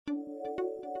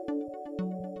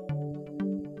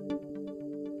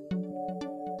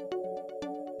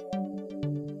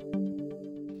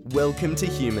Welcome to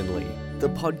Humanly, the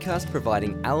podcast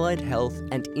providing allied health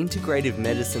and integrative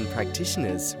medicine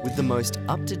practitioners with the most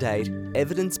up-to-date,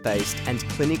 evidence-based and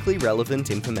clinically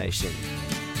relevant information.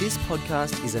 This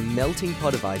podcast is a melting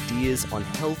pot of ideas on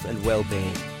health and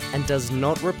well-being and does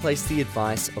not replace the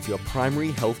advice of your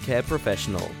primary healthcare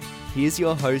professional. Here's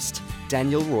your host,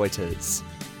 Daniel Reuters.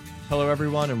 Hello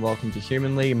everyone and welcome to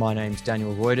Humanly. My name's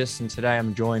Daniel Reuters and today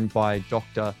I'm joined by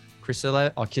Dr.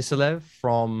 Kiselev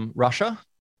from Russia.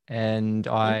 And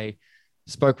I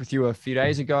spoke with you a few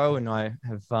days ago and I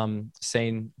have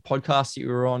seen a podcast that you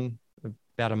were on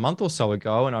about a month or so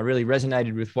ago, and I really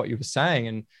resonated with what you were saying.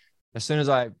 And as soon as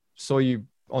I saw you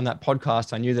on that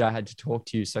podcast, I knew that I had to talk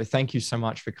to you. So thank you so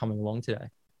much for coming along today.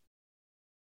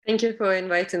 Thank you for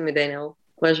inviting me, Daniel.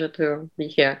 Pleasure to be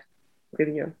here with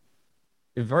you.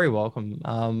 You're very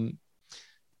welcome.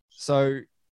 So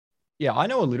yeah, I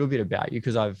know a little bit about you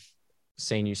because I've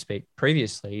seen you speak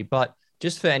previously, but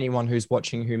just for anyone who's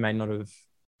watching who may not have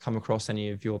come across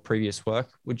any of your previous work,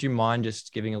 would you mind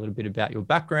just giving a little bit about your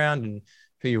background and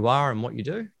who you are and what you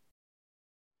do?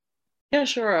 Yeah,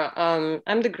 sure.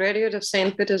 I'm the graduate of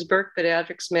St. Petersburg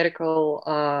Pediatrics Medical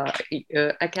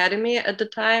Academy at the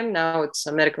time. Now it's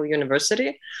a medical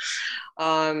university.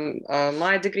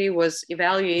 My degree was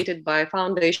evaluated by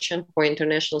Foundation for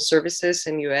International Services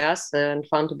in US and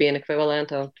found to be an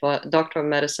equivalent of a Doctor of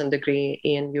Medicine degree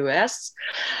in US.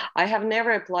 I have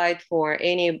never applied for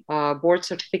any board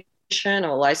certification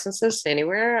or licenses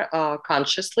anywhere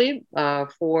consciously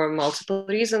for multiple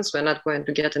reasons. We're not going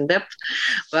to get in depth,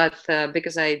 but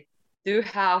because I do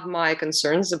have my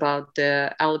concerns about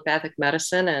the allopathic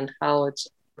medicine and how it's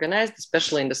organized,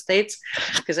 especially in the States,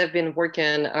 because I've been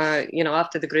working,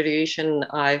 after the graduation,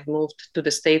 I've moved to the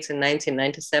States in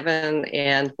 1997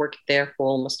 and worked there for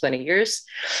almost 20 years.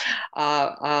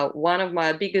 One of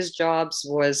my biggest jobs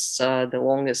was, the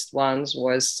longest ones,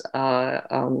 was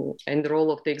in the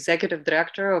role of the executive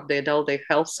director of the Adult Day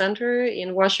Health Center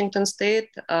in Washington State.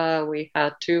 We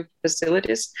had two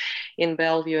facilities in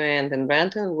Bellevue and in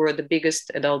Renton. We were the biggest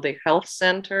Adult Day Health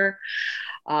Center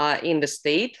in the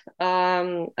state,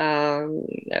 and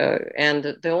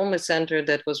the only center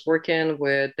that was working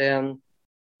with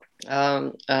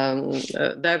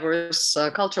diverse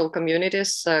cultural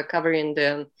communities, covering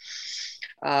the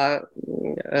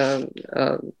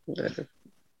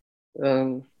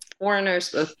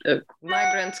foreigners,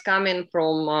 migrants coming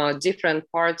from different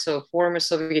parts of former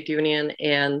Soviet Union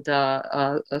and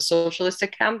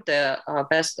socialistic camp, the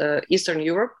best Eastern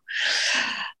Europe.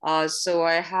 So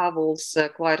I have also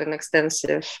quite an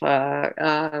extensive, not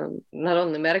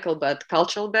only medical, but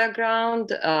cultural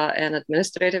background and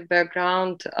administrative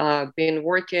background. Been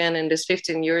working in this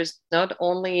 15 years, not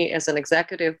only as an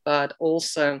executive, but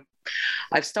also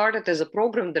I've started as a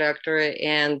program director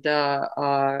and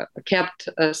kept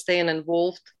staying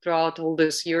involved throughout all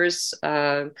these years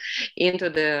into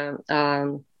the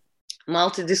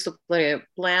multidisciplinary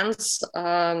plans,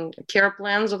 care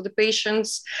plans of the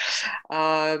patients,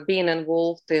 being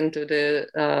involved into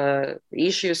the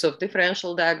issues of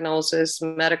differential diagnosis,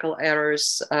 medical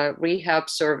errors, rehab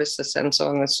services, and so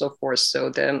on and so forth. So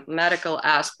the medical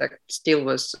aspect still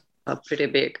was pretty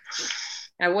big.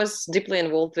 I was deeply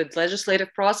involved with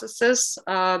legislative processes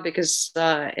because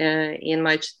in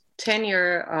my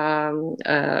tenure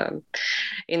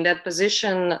in that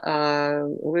position,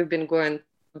 we've been going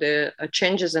the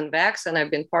changes in VACs, and I've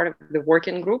been part of the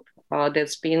working group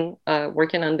that's been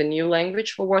working on the new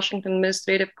language for Washington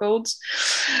administrative codes.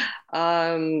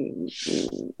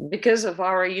 Because of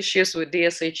our issues with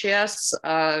DSHS,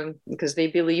 because they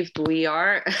believed we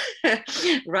are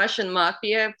Russian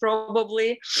mafia,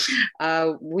 probably,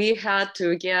 we had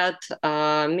to get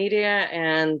media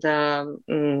and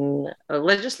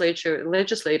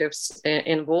legislatives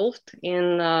involved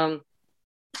in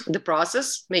the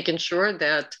process, making sure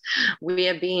that we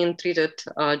are being treated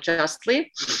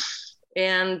justly.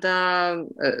 And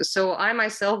so I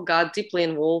myself got deeply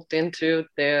involved into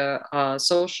the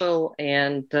social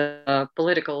and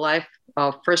political life,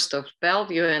 first of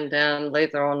Bellevue and then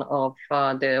later on of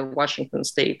the Washington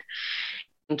State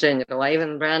in general. I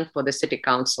even ran for the city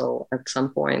council at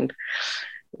some point.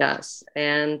 Yes,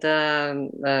 and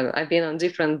I've been on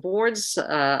different boards.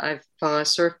 I've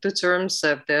served 2 terms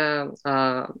of the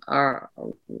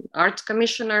arts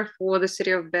commissioner for the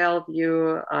city of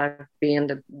Bellevue. I've been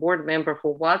the board member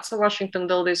for WATSA, Washington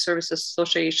Building Services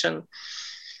Association.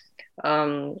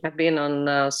 I've been on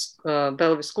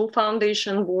Bellevue School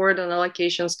Foundation board and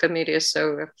allocations committee.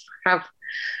 So I have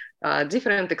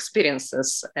different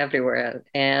experiences everywhere.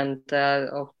 And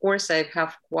of course, I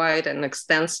have quite an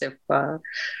extensive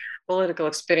political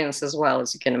experience as well,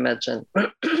 as you can imagine.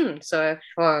 So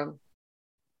I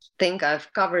think I've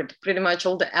covered pretty much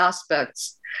all the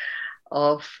aspects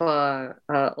of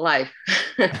life.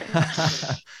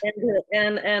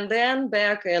 and then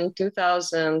back in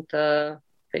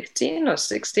 2015 or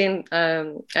 16,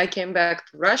 I came back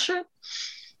to Russia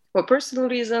for personal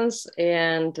reasons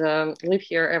and live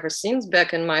here ever since,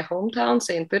 back in my hometown,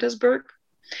 St. Petersburg.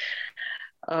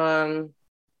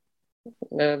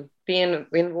 Being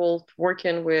involved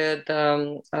working with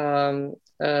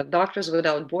Doctors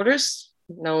Without Borders,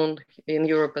 known in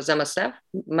Europe as MSF,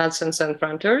 Medicine Sans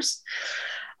Frontiers.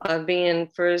 I've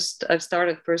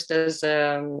started first as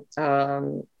a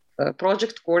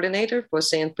project coordinator for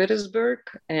St. Petersburg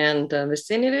and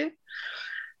vicinity.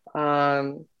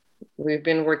 We've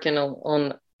been working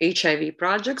on HIV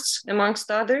projects, amongst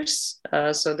others.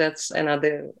 So that's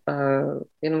another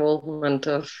involvement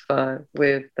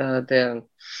with the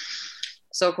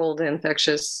so-called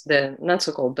infectious, not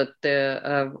so-called, but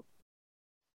the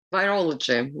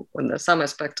virology, some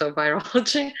aspects of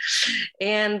virology.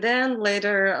 And then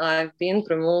later I've been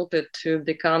promoted to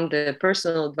become the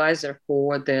personal advisor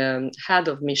for the head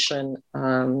of mission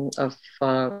of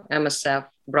MSF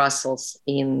Brussels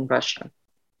in Russia.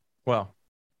 Wow.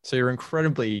 So you're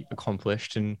incredibly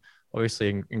accomplished and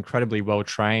obviously incredibly well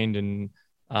trained and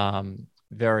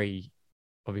very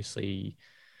obviously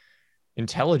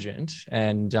intelligent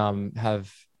and have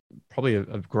probably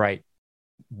a great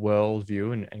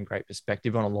worldview and great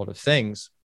perspective on a lot of things.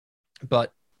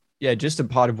 But yeah, just a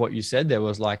part of what you said there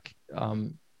was like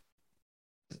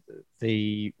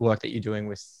the work that you're doing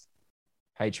with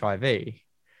HIV.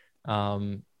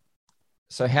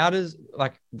 So how does,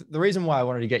 like, the reason why I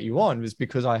wanted to get you on was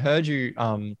because I heard you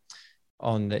on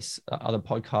this other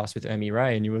podcast with Ermi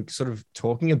Ray, and you were sort of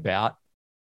talking about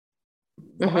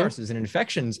viruses and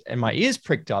infections, and my ears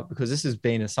pricked up because this has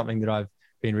been something that I've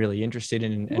been really interested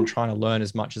in and trying to learn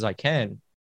as much as I can.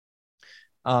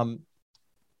 So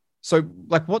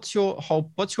like, what's your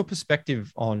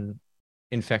perspective on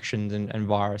infections and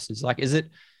viruses? Like,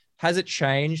 has it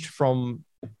changed from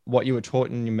what you were taught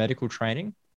in your medical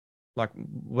training? Like,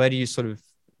 where do you sort of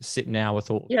sit now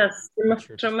with all? Yes,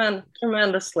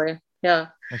 tremendously. Yeah.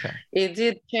 Okay. It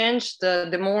did change.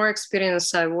 The more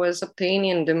experience I was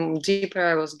obtaining, the deeper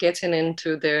I was getting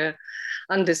into the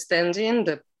understanding,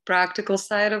 the practical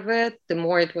side of it, the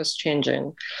more it was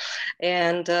changing.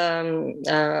 And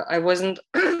I wasn't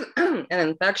an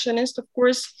infectionist, of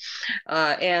course.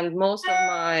 And most of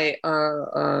my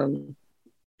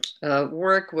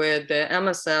work with the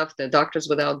MSF, the Doctors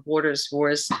Without Borders,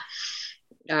 was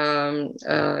on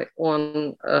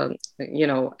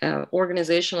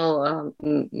organizational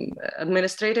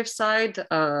administrative side.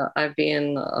 I've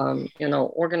been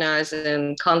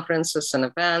organizing conferences and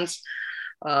events,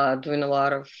 doing a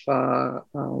lot of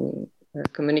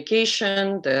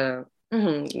communication, the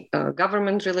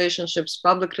government relationships,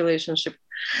 public relationship.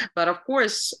 But of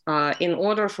course, in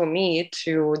order for me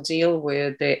to deal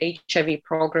with the HIV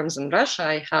programs in Russia,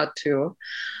 I had to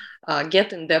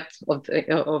get in depth of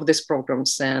these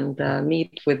programs and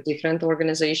meet with different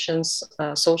organizations,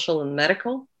 social and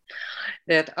medical,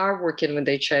 that are working with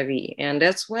HIV. And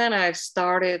that's when I've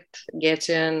started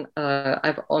getting,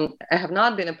 I have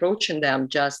not been approaching them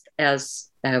just as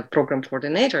a program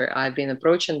coordinator. I've been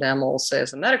approaching them also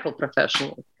as a medical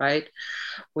professional, right?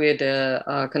 With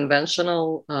a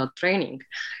conventional training.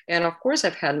 And of course,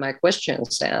 I've had my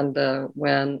questions. And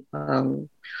when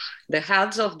the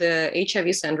heads of the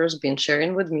HIV centers been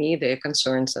sharing with me their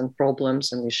concerns and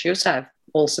problems and issues, I've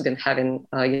also been having,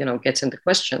 getting the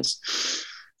questions.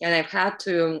 And I've had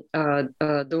to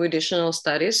do additional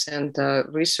studies and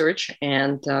research.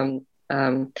 And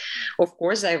of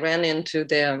course, I ran into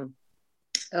the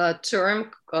term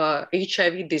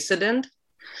HIV dissident.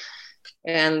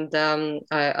 And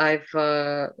I've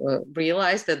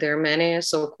realized that there are many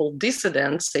so-called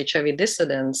dissidents, HIV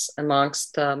dissidents,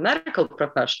 amongst medical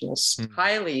professionals,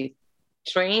 highly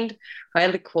trained,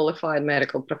 highly qualified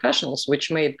medical professionals, which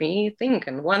made me think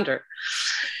and wonder.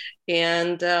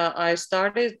 And I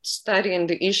started studying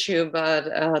the issue,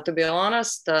 but to be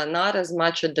honest, not as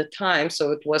much at the time. So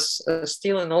it was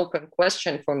still an open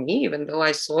question for me, even though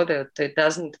I saw that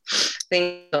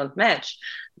things don't match.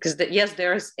 Because yes,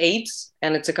 there's AIDS,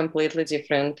 and it's a completely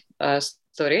different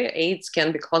story. AIDS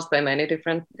can be caused by many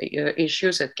different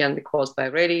issues. It can be caused by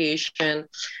radiation,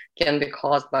 can be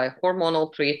caused by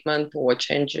hormonal treatment or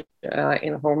change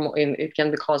in hormone. It can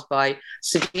be caused by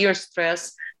severe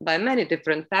stress, by many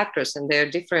different factors, and there are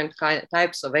different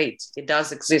types of AIDS. It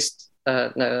does exist.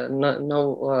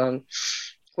 No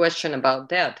question about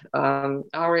that.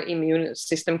 Our immune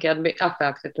system can be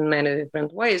affected in many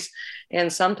different ways,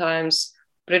 and sometimes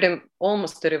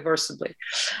almost irreversibly.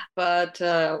 But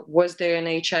was there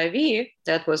an HIV?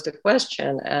 That was the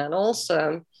question. And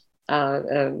also,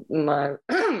 my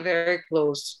very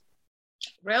close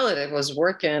relative was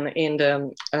working in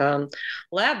the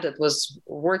lab that was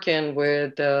working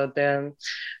with the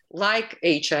like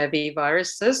HIV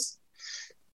viruses.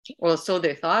 Well, so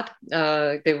they thought.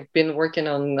 They've been working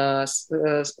on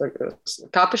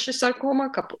Kaposi sarcoma,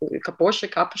 Kaposi,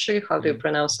 how do you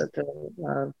pronounce it?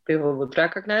 People would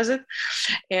recognize it.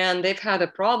 And they've had a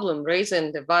problem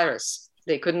raising the virus.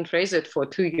 They couldn't raise it for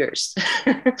 2 years.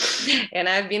 And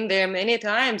I've been there many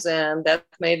times, and that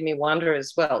made me wonder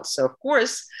as well. So, of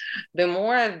course, the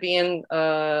more I've been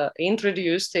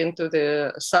introduced into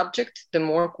the subject, the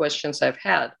more questions I've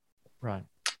had. Right.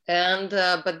 And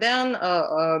but then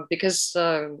because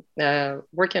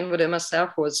working with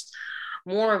MSF was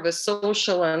more of a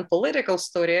social and political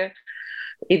story,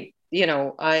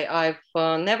 I've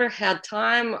never had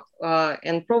time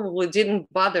and probably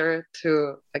didn't bother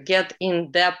to get in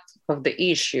depth of the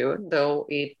issue, though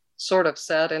it sort of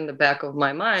sat in the back of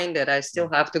my mind that I still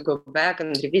have to go back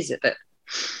and revisit it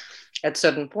at a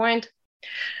certain point.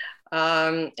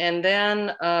 And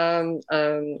then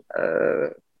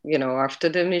after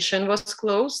the mission was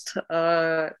closed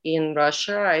in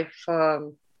Russia, I've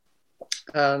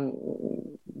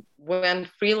went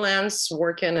freelance,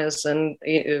 working as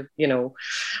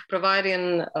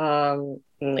providing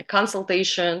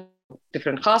consultation,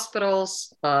 different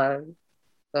hospitals in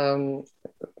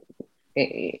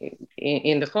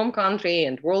the home country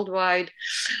and worldwide,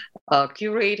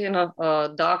 curating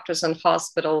doctors and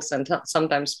hospitals and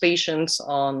sometimes patients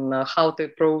on how to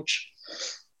approach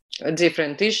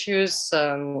different issues.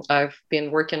 I've been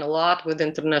working a lot with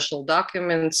international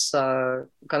documents,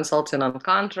 consulting on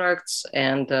contracts,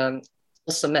 and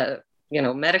also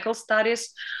medical studies,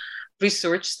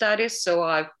 research studies. So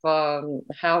I've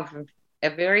have a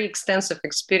very extensive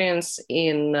experience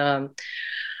in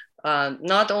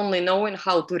not only knowing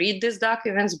how to read these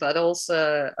documents, but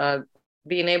also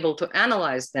being able to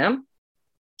analyze them,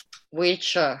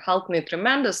 which helped me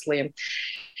tremendously.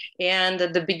 And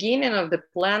at the beginning of the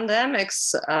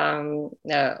pandemics,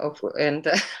 and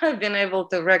I've been able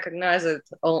to recognize it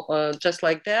just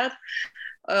like that,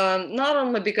 not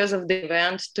only because of the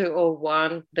event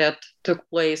 201 that took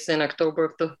place in October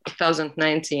of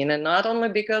 2019, and not only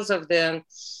because of the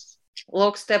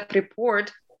lockstep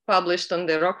report published on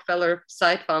the Rockefeller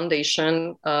Site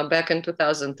Foundation back in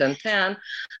 2010,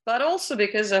 but also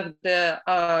because of the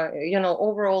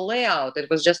overall layout.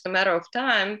 It was just a matter of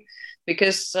time,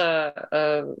 because you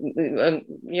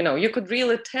could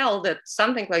really tell that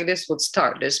something like this would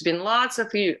start. There's been lots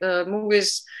of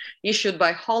movies issued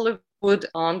by Hollywood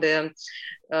on the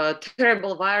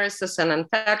terrible viruses and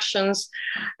infections,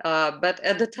 but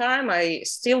at the time I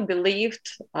still believed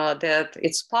that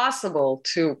it's possible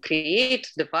to create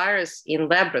the virus in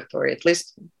laboratory. At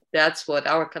least that's what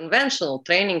our conventional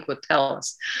training would tell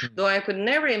us. Mm-hmm. Though I could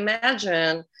never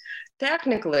imagine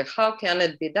technically how can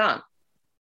it be done.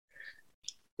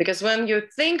 Because when you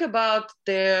think about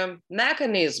the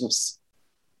mechanisms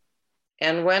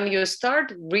and when you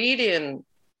start reading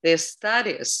these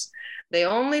studies, they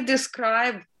only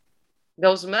describe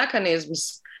those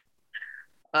mechanisms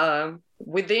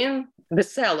within the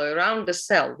cell, or around the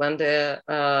cell, when the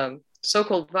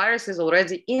so-called virus is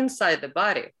already inside the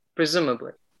body,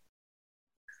 presumably.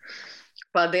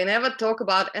 But they never talk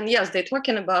about, and yes, they're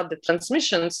talking about the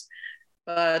transmissions,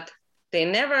 but they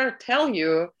never tell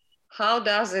you how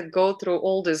does it go through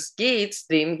all these gates,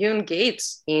 the immune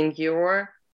gates in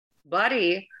your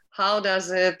body? How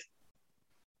does it,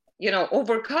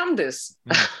 overcome this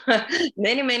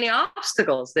many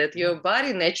obstacles that your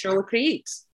body naturally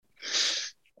creates?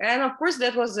 And of course,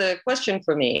 that was a question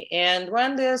for me. And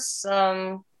when this,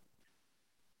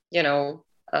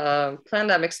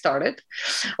 pandemic started,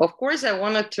 of course, I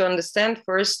wanted to understand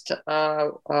first,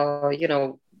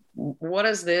 what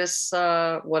is this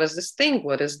thing?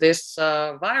 What is this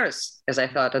virus, as I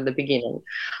thought at the beginning?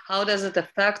 How does it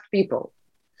affect people?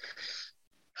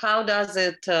 How does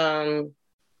it,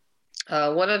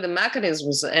 what are the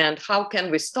mechanisms, and how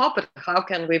can we stop it? How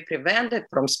can we prevent it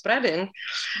from spreading?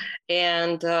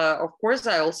 And of course,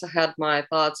 I also had my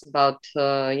thoughts about,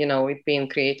 it being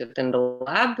created in the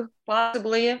lab,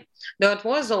 possibly. Though it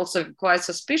was also quite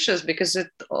suspicious because it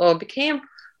became,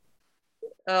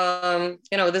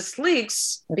 these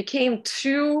leaks became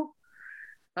too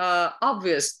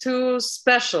obvious, too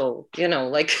special,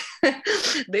 like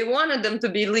they wanted them to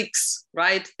be leaks,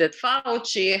 right? That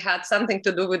Fauci had something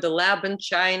to do with the lab in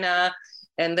China,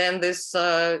 And then this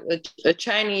a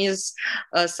Chinese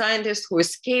scientist who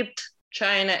escaped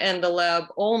China and the lab,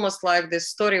 almost like this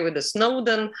story with the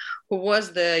Snowden, who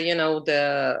was the,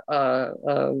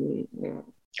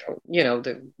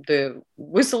 the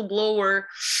whistleblower.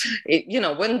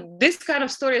 When this kind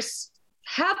of stories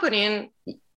happening,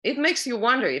 it makes you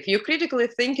wonder, if you critically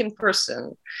think in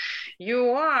person, you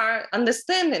are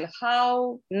understanding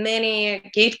how many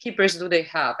gatekeepers do they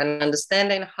have, and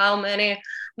understanding how many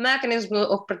mechanisms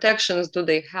of protections do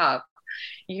they have.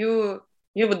 You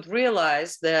would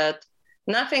realize that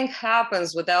nothing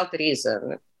happens without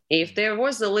reason. If there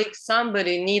was a leak,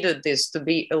 somebody needed this to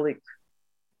be a leak,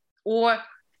 or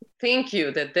think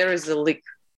you that there is a leak,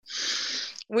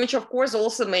 which of course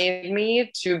also made me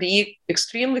to be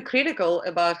extremely critical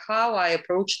about how I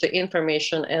approach the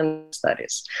information and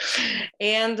studies.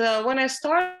 And when I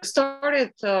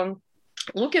started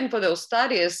looking for those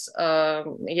studies,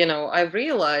 I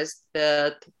realized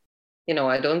that,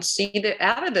 I don't see the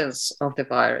evidence of the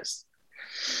virus.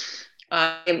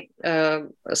 I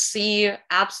see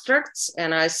abstracts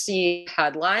and I see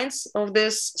headlines of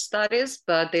these studies,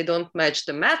 but they don't match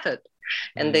the method.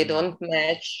 And they don't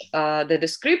match the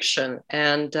description.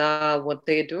 And what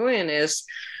they're doing is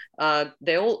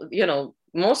they all,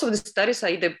 most of the studies are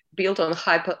either built on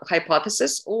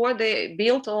hypothesis, or they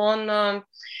built on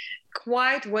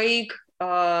quite vague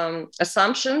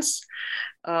assumptions.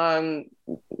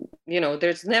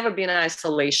 There's never been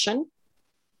isolation.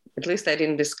 At least I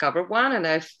didn't discover one. And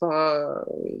I've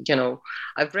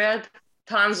read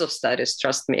tons of studies,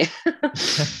 trust me.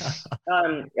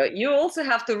 You also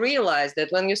have to realize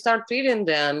that when you start reading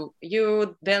them,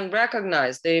 you then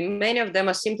recognize many of them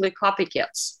are simply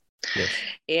copycats. Yes.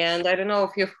 And I don't know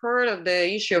if you've heard of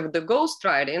the issue of the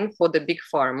ghostwriting for the big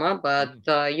pharma, but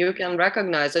you can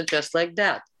recognize it just like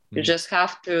that. You just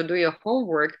have to do your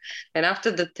homework. And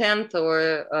after the 10th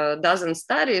or dozen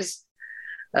studies,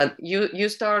 you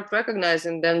start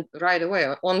recognizing them right away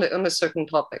on a certain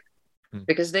topic.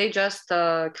 Because they just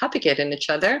copycatting each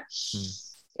other.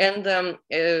 And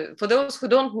for those who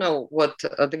don't know what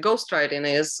the ghostwriting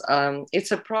is,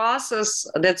 it's a process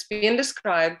that's being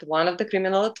described. One of the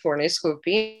criminal attorneys who've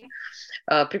been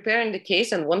preparing the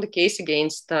case and won the case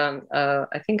against,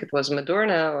 I think it was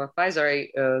Moderna or Pfizer,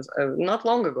 not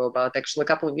long ago, about actually a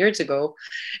couple of years ago.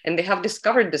 And they have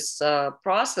discovered this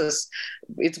process.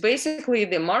 It's basically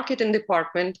the marketing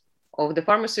department of the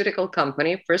pharmaceutical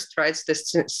company first writes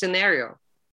this scenario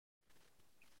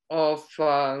of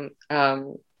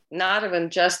not even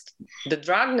just the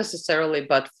drug necessarily,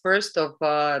 but first of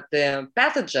the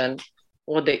pathogen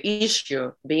or the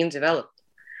issue being developed.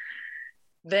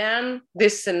 Then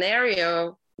this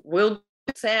scenario will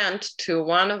be sent to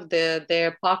one of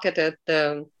their pocketed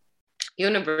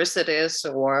universities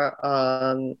or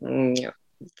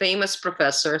famous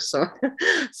professor, so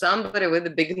somebody with a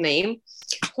big name,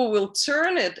 who will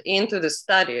turn it into the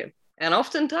study. And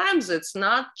oftentimes it's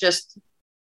not just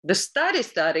the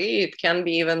study, it can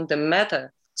be even the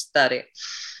meta study,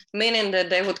 meaning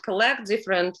that they would collect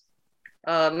different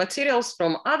materials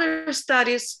from other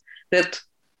studies that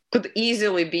could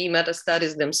easily be meta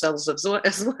studies themselves as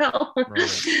well.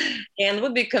 Right. And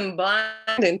would be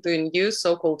combined into a new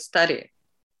so-called study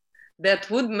that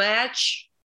would match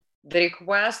the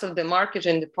request of the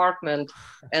marketing department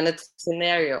and its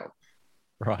scenario.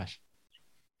 Right.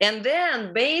 And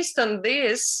then based on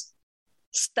this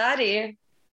study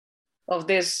of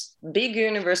this big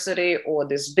university or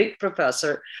this big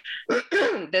professor,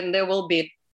 then there will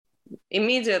be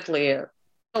immediately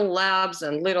labs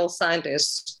and little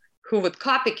scientists who would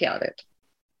copycat it.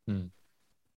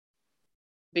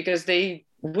 Because they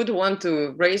would want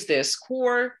to raise their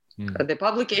score, the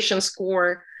publication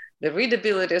score, the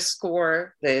readability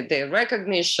score, the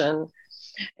recognition,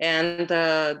 and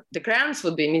the grants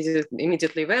would be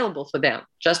immediately available for them,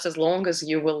 just as long as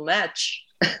you will match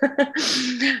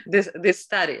this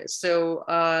study. So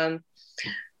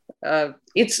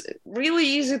it's really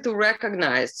easy to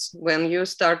recognize when you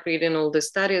start reading all the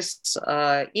studies,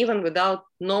 even without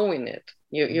knowing it.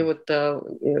 You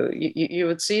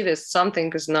would see that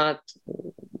something is not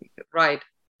right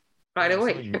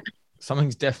away.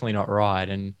 Something's definitely not right.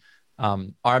 And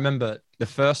I remember the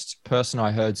first person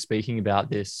I heard speaking about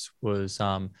this was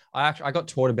I got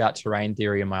taught about terrain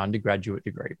theory in my undergraduate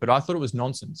degree, but I thought it was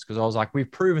nonsense because I was like,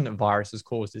 we've proven that viruses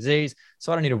cause disease,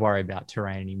 so I don't need to worry about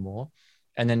terrain anymore.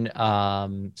 And then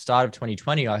start of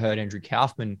 2020, I heard Andrew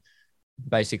Kaufman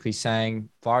basically saying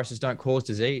viruses don't cause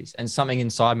disease, and something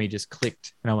inside me just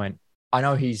clicked, and I went, I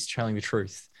know he's telling the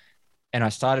truth. And I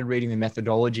started reading the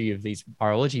methodology of these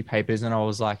virology papers, and I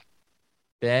was like,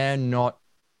 they're not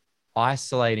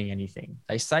isolating anything.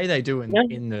 They say they do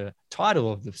in the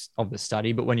title of the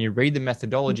study, but when you read the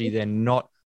methodology, they're not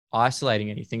isolating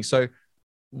anything. So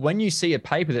when you see a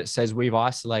paper that says we've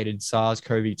isolated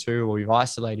SARS-CoV-2 or we've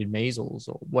isolated measles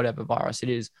or whatever virus it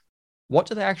is, what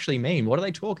do they actually mean? What are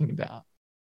they talking about?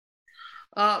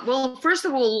 Well, first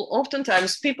of all,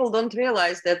 oftentimes people don't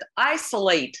realize that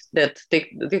isolate, that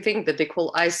the thing that they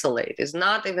call isolate, is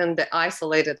not even the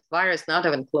isolated virus, not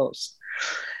even close.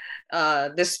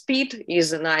 The spit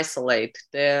is an isolate.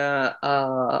 The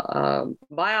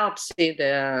biopsy,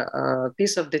 the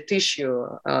piece of the tissue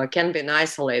can be an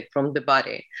isolate from the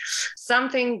body.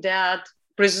 Something that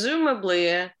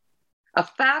presumably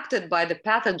affected by the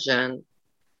pathogen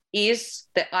is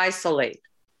the isolate.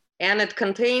 And it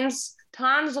contains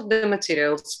tons of the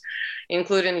materials,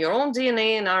 including your own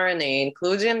DNA and RNA,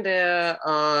 including the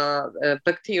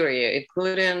bacteria,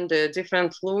 including the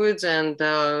different fluids and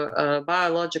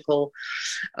biological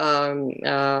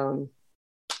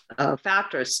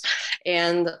factors.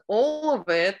 And all of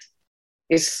it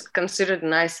is considered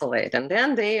an isolate. And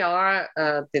then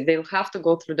they'll have to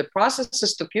go through the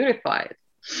processes to purify it.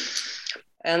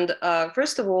 And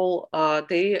first of all,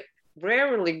 they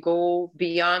rarely go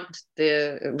beyond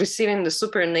receiving the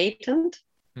supernatant.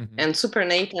 And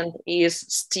supernatant is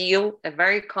still a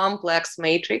very complex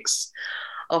matrix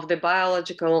of the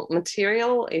biological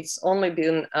material. It's only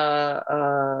been,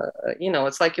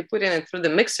 it's like you put it through the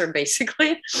mixer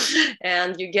basically,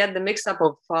 and you get the mix up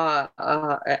of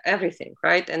everything,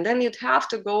 right? And then you'd have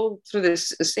to go through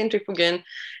this centrifuging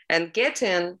and get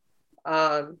in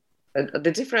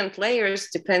the different layers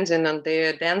depending on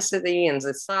their density and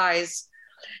the size.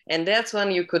 And that's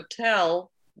when you could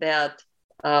tell that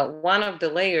one of the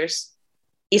layers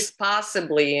is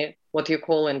possibly what you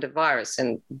call in the virus.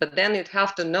 But then you'd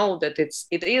have to know that it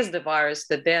is the virus,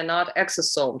 that they're not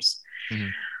exosomes.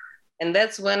 And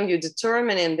that's when you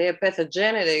determine in their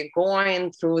pathogeneity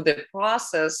going through the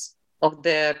process of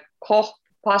the Koch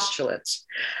postulates.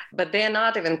 But they're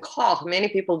not even Koch. Many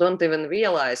people don't even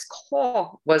realize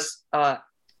Koch was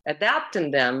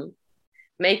adapting them,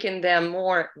 making them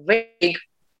more vague,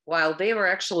 while they were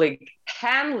actually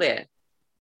Hanley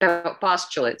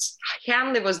postulates.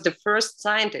 Hanley was the first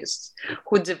scientist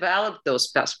who developed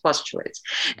those postulates.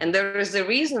 And there is a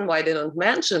reason why they don't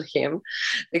mention him,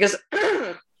 because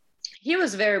he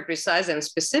was very precise and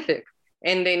specific,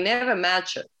 and they never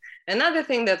match it. Another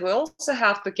thing that we also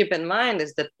have to keep in mind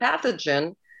is that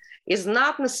pathogen is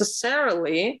not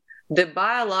necessarily the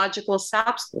biological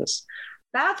substance.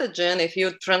 Pathogen, if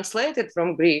you translate it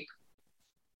from Greek,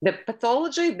 the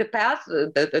pathology, the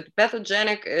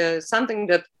pathogenic is something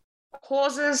that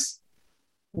causes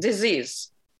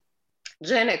disease.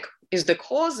 Genic is the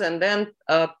cause, and then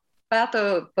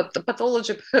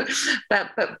pathology,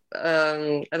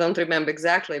 I don't remember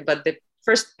exactly, but the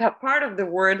first part of the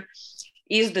word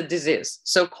is the disease.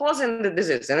 So causing the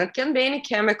disease, and it can be any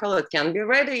chemical, it can be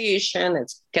radiation,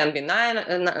 it can be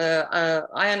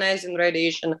ionizing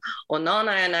radiation or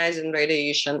non-ionizing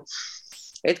radiation.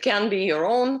 It can be your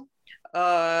own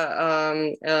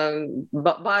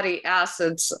body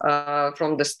acids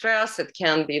from the stress. It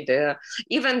can be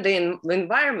even the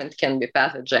environment can be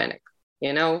pathogenic,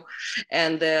 and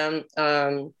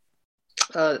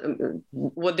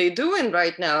what they're doing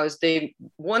right now is they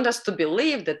want us to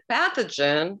believe that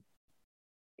pathogen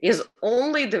is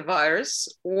only the virus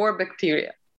or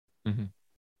bacteria.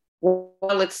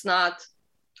 Well, it's not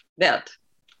that.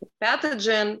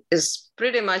 Pathogen is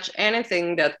pretty much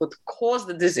anything that would cause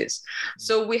the disease.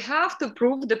 So we have to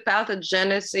prove the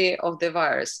pathogenicity of the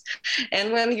virus.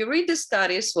 And when you read the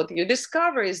studies, what you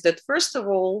discover is that, first of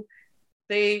all,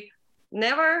 they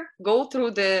never go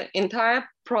through the entire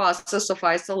process of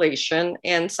isolation.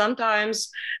 And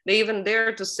sometimes they even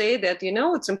dare to say that,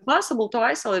 it's impossible to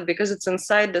isolate because it's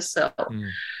inside the cell.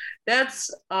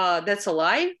 That's a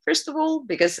lie, first of all,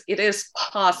 because it is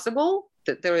possible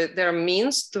that there are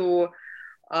means to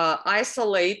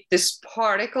isolate these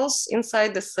particles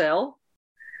inside the cell.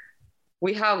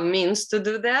 We have means to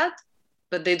do that,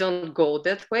 but they don't go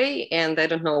that way. And I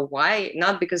don't know why,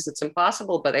 not because it's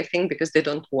impossible, but I think because they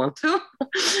don't want to,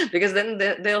 because then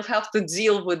they'll have to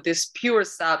deal with this pure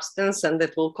substance and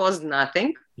that will cause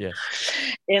nothing. Yes.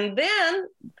 And then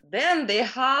they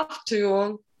have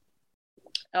to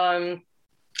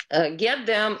get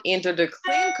them into the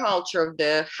clean culture of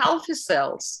the healthy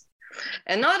cells.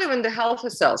 And not even the healthy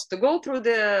cells, to go through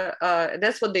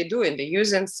that's what they're doing. They're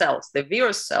using cells, the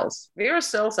virus cells. Virus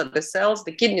cells are the cells,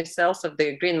 the kidney cells of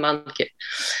the green monkey.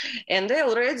 And they're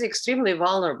already extremely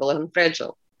vulnerable and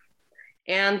fragile.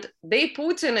 And they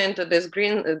put into this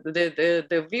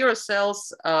the virus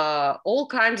cells all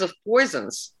kinds of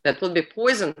poisons that will be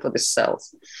poison for the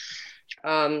cells.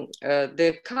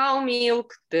 The cow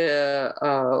milk, the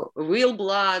whale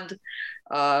blood,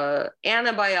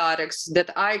 antibiotics that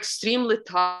are extremely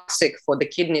toxic for the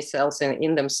kidney cells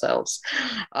in themselves,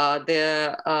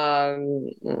 the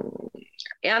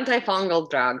antifungal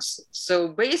drugs. So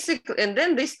basically, and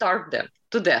then they starve them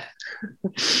to death.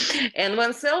 And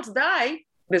when cells die,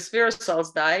 these virus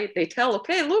cells die, they tell,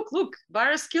 okay, look,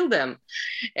 virus killed them.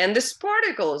 And these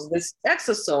particles, these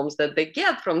exosomes that they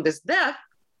get from this death,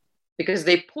 because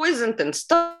they poisoned and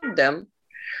starved them,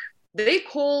 they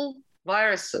call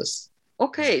viruses.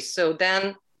 Okay, so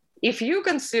then if you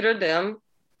consider them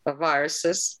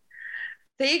viruses,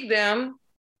 take them,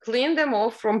 clean them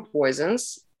off from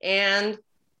poisons, and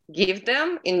give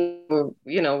them to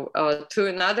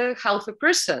another healthy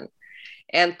person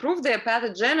and prove their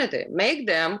pathogenicity, make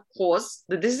them cause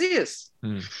the disease.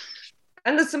 And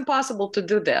it's impossible to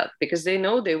do that because they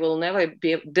know they will never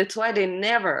be. That's why they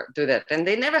never do that. And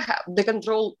they never have the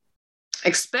control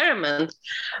experiment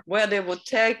where they would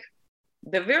take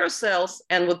the virus cells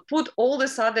and would put all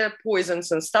these other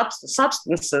poisons and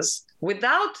substances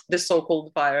without the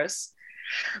so-called virus,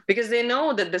 because they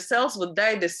know that the cells would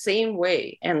die the same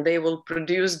way and they will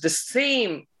produce the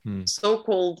same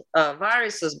so-called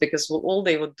viruses, because all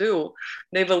they would do,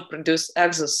 they will produce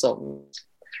exosomes.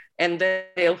 And then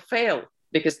they'll fail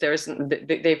because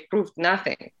they've proved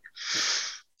nothing.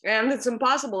 And it's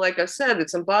impossible, like I said,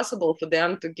 it's impossible for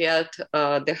them to get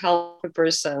the healthy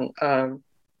person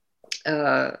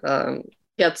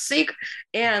get sick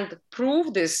and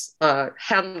prove this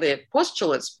Handley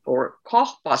postulates or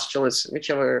Koch postulates,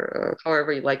 whichever,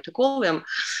 however you like to call them,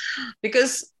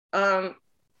 because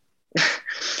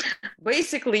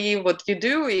basically what you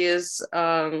do is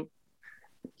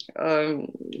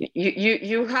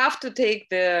you have to take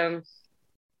the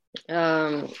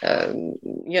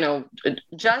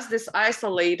just this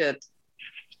isolated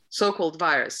so-called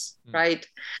virus, right?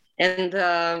 And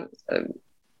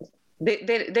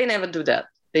they never do that.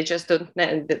 They just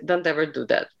don't ever do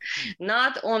that.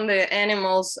 Not on the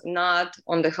animals, not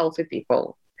on the healthy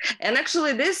people. And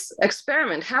actually, this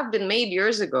experiment have been made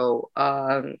years ago.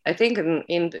 I think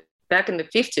back in the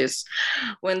 50s,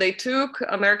 when they took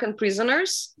American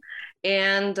prisoners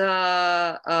and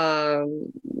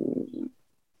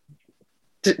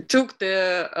took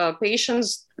the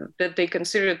patients that they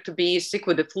considered to be sick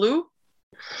with the flu,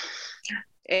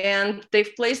 and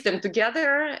they've placed them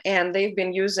together, and they've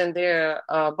been using their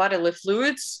bodily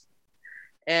fluids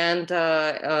and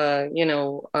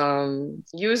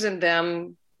using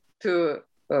them to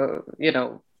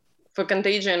for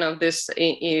contagion of this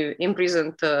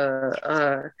imprisoned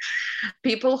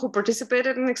people who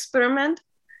participated in the experiment,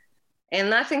 and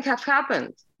nothing have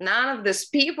happened. None of these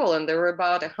people, and there were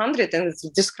about 100, and it's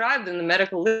described in the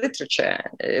medical literature,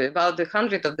 about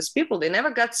 100 of these people, they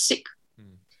never got sick.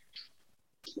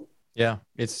 Yeah,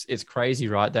 it's crazy,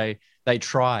 right? They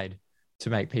tried to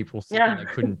make people sick and they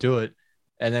couldn't do it.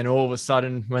 And then all of a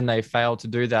sudden, when they fail to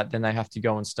do that, then they have to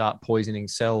go and start poisoning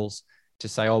cells to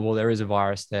say, oh, well, there is a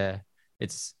virus there.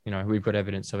 It's, we've got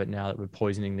evidence of it now that we're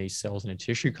poisoning these cells in a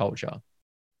tissue culture,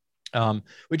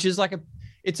 which is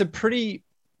it's a pretty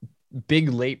big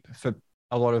leap for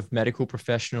a lot of medical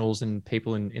professionals and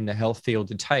people in the health field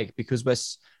to take, because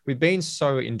we've been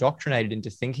so indoctrinated into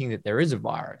thinking that there is a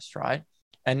virus, right?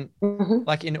 And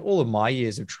like in all of my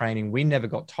years of training, we never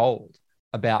got told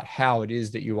about how it is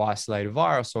that you isolate a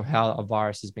virus or how a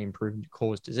virus has been proven to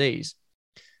cause disease.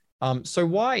 So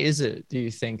why is it, do you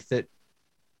think, that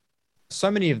so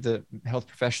many of the health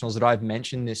professionals that I've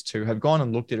mentioned this to have gone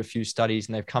and looked at a few studies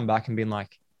and they've come back and been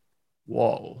like,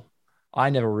 whoa,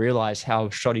 I never realized how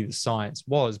shoddy the science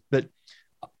was. But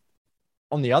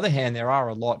on the other hand, there are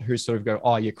a lot who sort of go,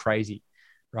 oh, you're crazy,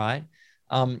 right?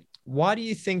 Why do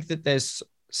you think that there's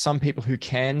some people who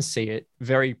can see it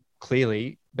very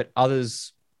clearly, but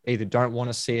others either don't want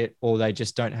to see it or they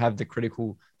just don't have the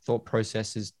critical thought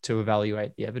processes to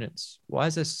evaluate the evidence? Why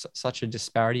is there such a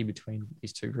disparity between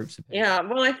these two groups of people? Yeah,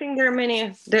 well, I think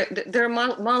there are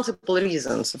multiple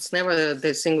reasons. It's never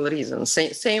the single reason.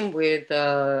 Same with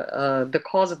the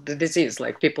cause of the disease,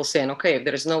 like people saying, okay, if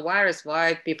there is no virus,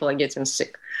 why people are getting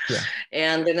sick? Yeah.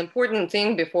 And an important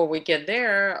thing before we get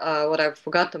there, what I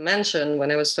forgot to mention when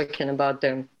I was talking about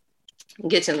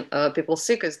getting people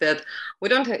sick, is that we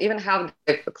don't even have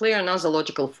a clear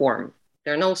nosological form.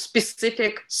 There are no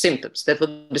specific symptoms that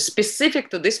would be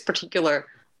specific to this particular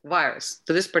virus,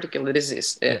 to this particular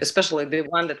disease, especially the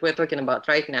one that we're talking about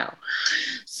right now.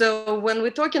 So when we're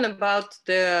talking about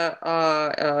the,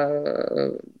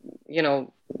 you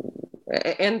know,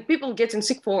 and people getting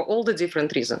sick for all the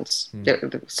different reasons.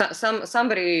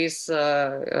 Somebody is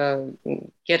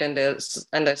getting the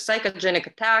psychogenic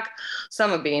attack.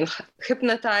 Some are being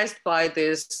hypnotized by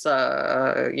this,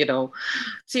 TV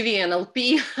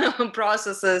NLP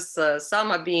processes.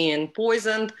 Some are being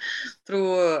poisoned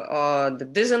through the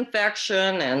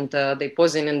disinfection, and they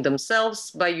poison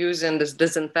themselves by using these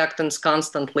disinfectants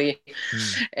constantly,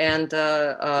 and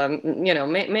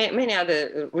many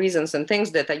other reasons and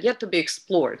things that are yet to be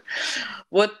explored.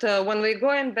 When we're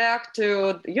going back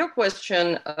to your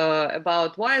question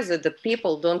about why is it that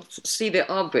people don't see the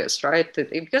obvious, right?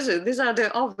 Because these are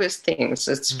the obvious things.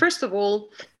 It's first of all,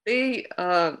 they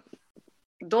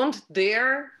don't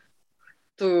dare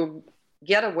to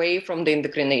get away from the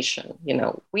indoctrination.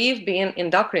 We've been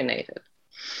indoctrinated,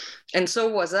 and so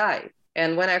was I.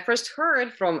 And when I first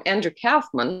heard from Dr.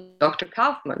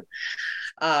 Kaufman,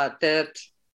 that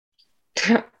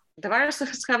the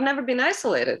viruses have never been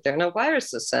isolated. There are no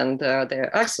viruses, and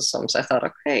they're exosomes. I thought,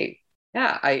 okay,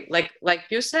 yeah, like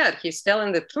you said, he's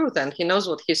telling the truth, and he knows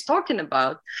what he's talking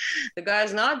about. The guy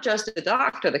is not just a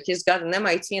doctor; he's got an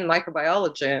MIT in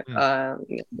microbiology.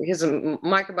 He's a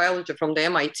microbiology from the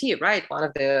MIT, right? One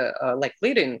of the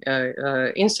leading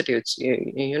institutes,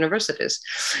 universities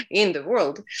in the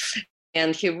world.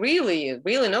 And he really,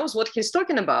 really knows what he's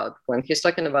talking about when he's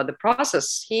talking about the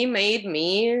process. He made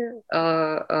me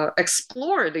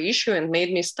explore the issue and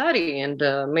made me study and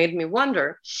made me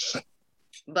wonder.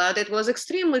 But it was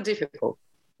extremely difficult.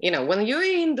 When you're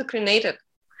indoctrinated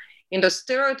into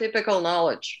stereotypical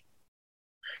knowledge,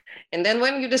 and then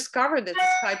when you discover that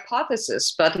it's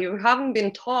hypothesis, but you haven't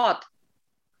been taught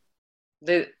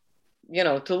to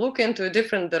look into a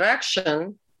different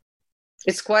direction,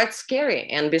 it's quite scary.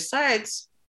 And besides,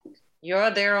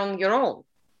 you're there on your own.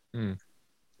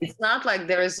 It's not like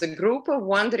there is a group of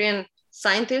wandering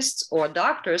scientists or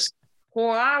doctors who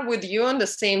are with you on the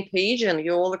same page and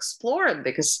you all explore it,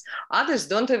 because others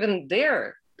don't even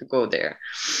dare to go there.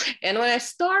 And when I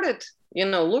started,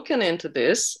 looking into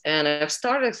this, and I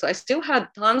still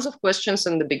had tons of questions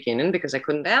in the beginning because I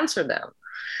couldn't answer them.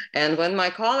 And when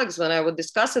I would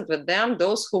discuss it with them,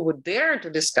 those who would dare to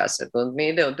discuss it with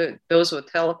me, those would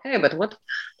tell, okay, but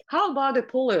how about the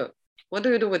polio? What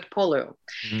do you do with polio?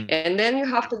 And then you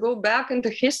have to go back into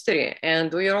history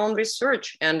and do your own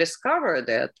research and discover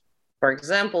that, for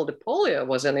example, the polio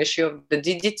was an issue of the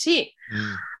DDT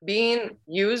being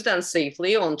used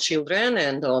unsafely on children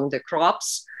and on the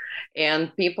crops,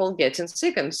 and people getting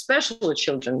sick, and especially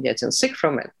children getting sick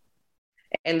from it.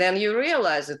 And then you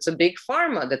realize it's a big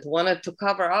pharma that wanted to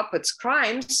cover up its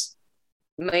crimes,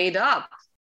 made up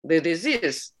the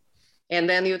disease. And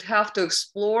then you'd have to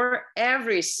explore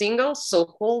every single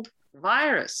so-called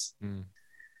virus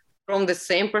from the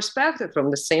same perspective, from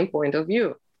the same point of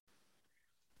view.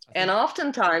 And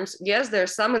oftentimes, yes,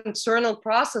 there's some internal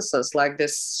processes like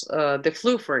this, the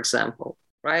flu, for example,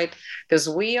 right? Because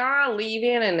we are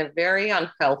living in a very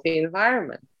unhealthy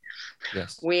environment.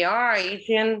 Yes. We are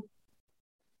eating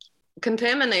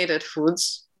contaminated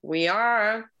foods. We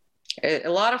are a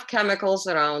lot of chemicals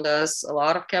around us, a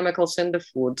lot of chemicals in the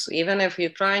foods. Even if you're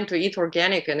trying to eat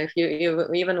organic, and if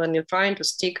even when you're trying to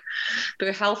stick to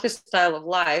a healthy style of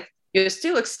life, you're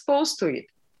still exposed to it.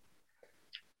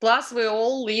 Plus, we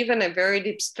all live in a very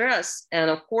deep stress,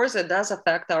 and of course, it does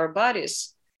affect our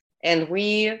bodies. And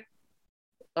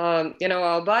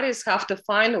our bodies have to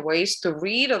find ways to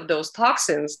rid of those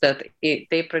toxins that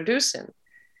they produce in.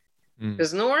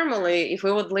 Because normally, if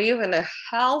we would live in a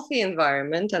healthy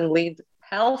environment and lead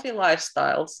healthy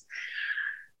lifestyles,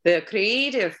 the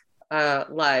creative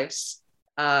lives,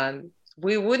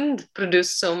 we wouldn't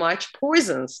produce so much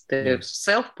poisons, the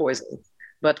self-poison,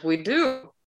 but we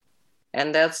do.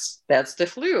 And that's the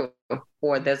flu,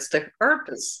 or that's the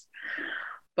herpes.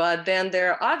 But then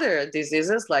there are other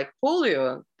diseases like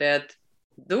polio that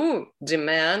do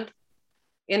demand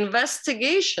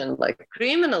investigation, like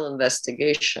criminal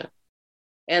investigation,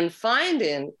 and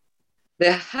finding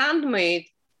the handmade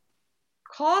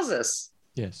causes.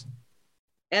 Yes.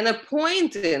 And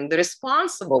appointing the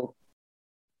responsible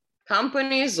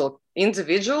companies or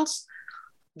individuals,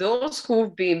 those who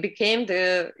became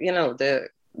the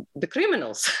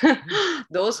criminals,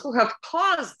 those who have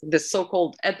caused the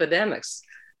so-called epidemics.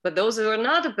 But those were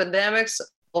not epidemics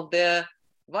of the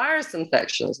virus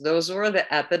infections. Those were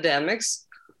the epidemics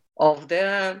of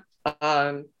the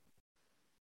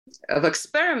of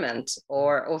experiment,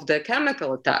 or of the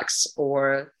chemical attacks,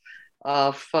 or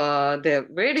of the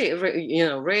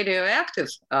radioactive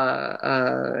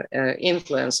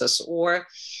influences, or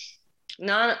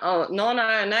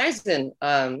non-ionizing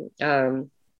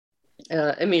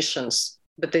emissions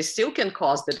but they still can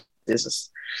cause the diseases.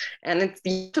 And it's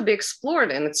yet to be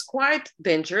explored, and it's quite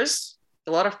dangerous.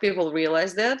 A lot of people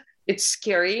realize that. It's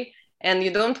scary, and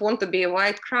you don't want to be a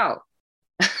white crowd.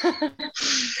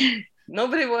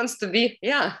 Nobody wants to be,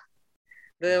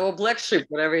 the black sheep,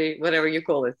 whatever you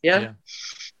call it. Yeah.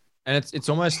 And it's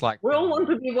almost like we all want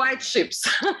to be white sheep.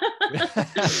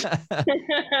 I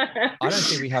don't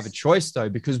think we have a choice though,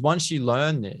 because once you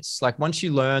learn this, like once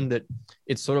you learn that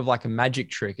it's sort of like a magic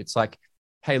trick, it's like,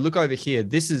 hey, look over here.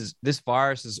 This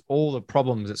virus is all the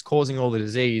problems. It's causing all the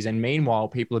disease. And meanwhile,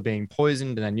 people are being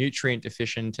poisoned and they're nutrient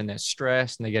deficient and they're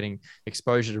stressed and they're getting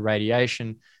exposure to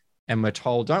radiation. And we're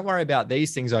told, don't worry about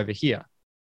these things over here.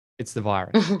 It's the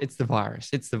virus. It's the virus.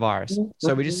 It's the virus.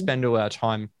 So we just spend all our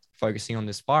time focusing on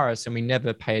this virus and we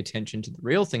never pay attention to the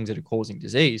real things that are causing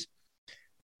disease.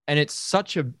 And it's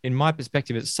in my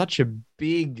perspective, it's such a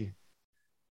big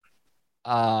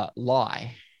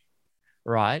lie,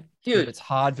 right? Huge. It's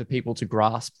hard for people to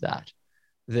grasp that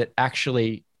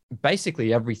actually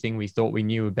basically everything we thought we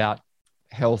knew about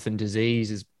health and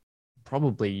disease is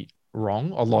probably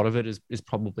wrong. A lot of it is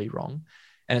probably wrong.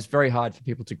 And it's very hard for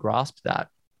people to grasp that.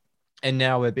 And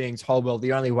now we're being told, well,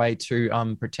 the only way to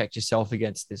protect yourself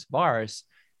against this virus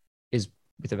is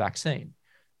with a vaccine.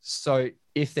 So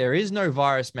if there is no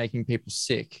virus making people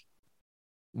sick,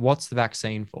 what's the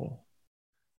vaccine for?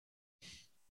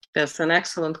 That's an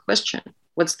excellent question.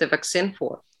 What's the vaccine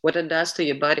for? What it does to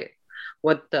your body?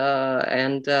 I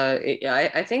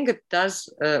think it does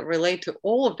relate to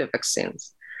all of the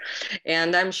vaccines.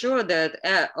 And I'm sure that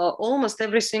almost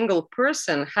every single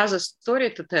person has a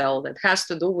story to tell that has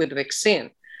to do with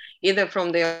vaccine, either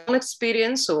from their own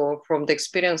experience or from the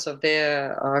experience of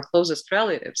their closest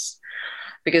relatives.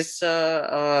 Because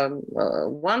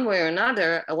one way or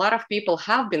another, a lot of people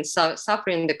have been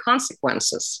suffering the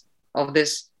consequences of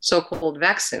these so-called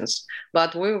vaccines,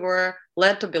 but we were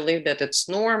led to believe that it's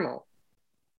normal.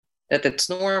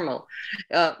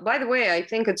 By the way, I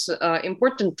think it's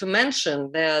important to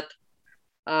mention that,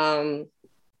 for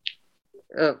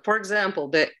example,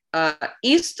 the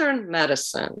Eastern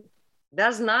medicine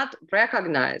does not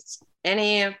recognize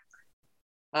any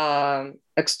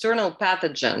external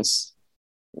pathogens,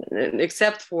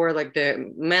 except for like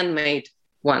the man-made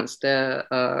ones, those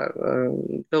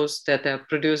that are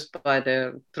produced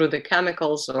through the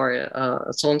chemicals or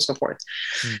so on and so forth.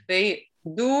 They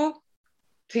do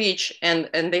teach, and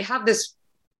they have this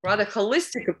rather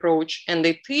holistic approach, and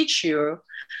they teach you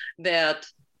that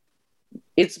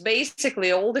it's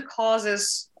basically all the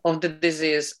causes of the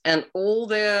disease and all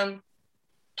the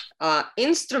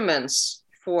instruments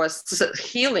for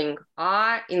healing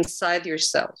are inside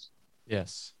yourself.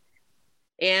 Yes.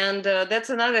 And that's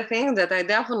another thing that I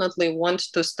definitely want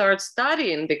to start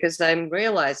studying, because I'm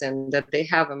realizing that they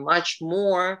have a much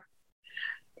more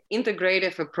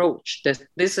integrative approach. That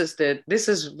this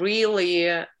is really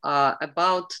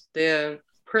about the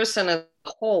person as a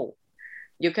whole.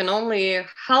 You can only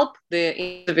help the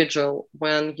individual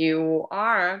when you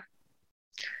are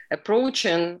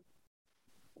approaching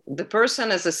the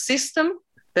person as a system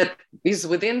that is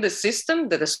within the system,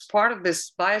 that is part of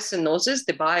this biosynosis,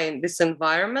 this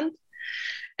environment,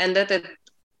 and that it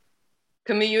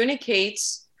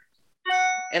communicates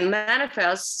and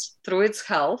manifests through its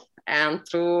health and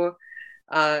through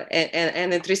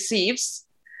and it receives,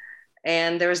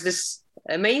 and there's this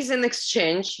amazing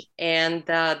exchange, and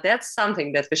that's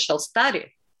something that we shall study.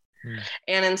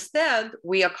 And instead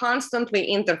we are constantly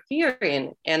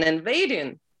interfering and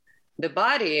invading the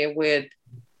body with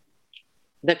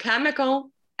the chemical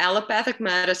allopathic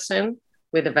medicine,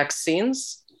 with the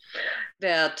vaccines,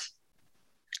 that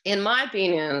in my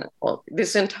opinion,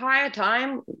 this entire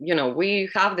time, we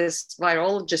have this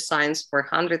virology science for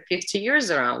 150 years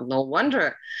around. No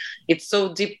wonder it's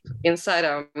so deep inside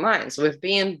our minds. We've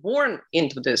been born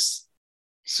into this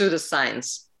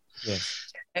pseudoscience.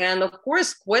 Yes. And of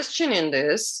course, questioning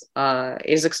this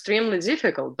is extremely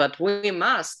difficult, but we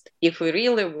must, if we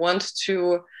really want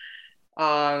to,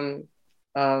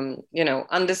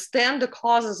 understand the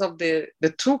causes of the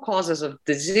true causes of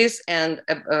disease, and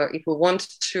if we want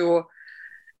to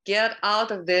get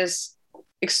out of this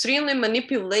extremely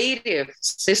manipulative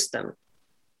system.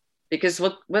 Because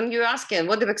when you're asking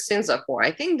what the vaccines are for,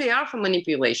 I think they are for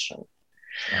manipulation.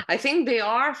 I think they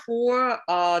are for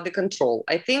the control.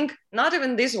 I think not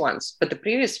even these ones, but the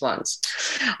previous ones.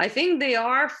 I think they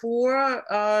are for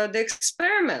the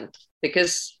experiment,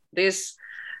 because this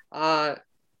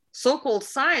so-called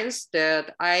science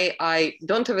that I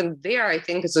don't even dare, I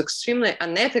think it's extremely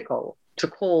unethical to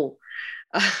call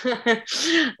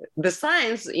the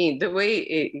science in the way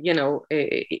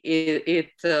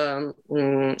it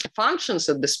functions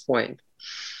at this point.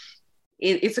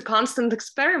 it's a constant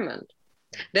experiment.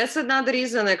 That's another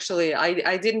reason, actually.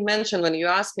 I didn't mention when you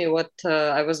asked me what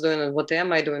I was doing and what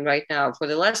am I doing right now. For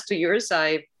the last 2 years,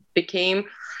 I became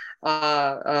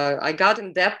I got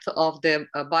in depth of the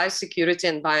biosecurity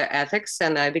and bioethics,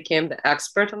 and I became the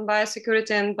expert on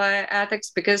biosecurity and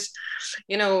bioethics because,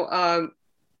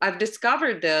 I've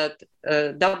discovered that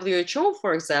WHO,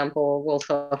 for example, World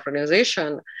Health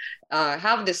Organization,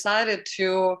 have decided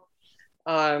to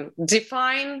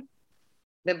define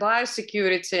the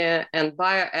biosecurity and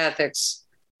bioethics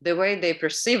the way they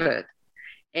perceive it.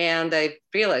 And I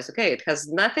realized, okay, it has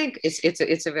nothing.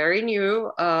 It's a very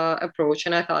new approach,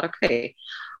 and I thought, okay,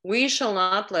 we shall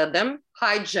not let them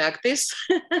hijack this,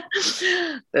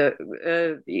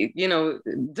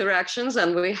 directions,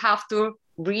 and we have to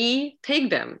retake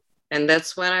them. And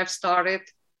that's when I've started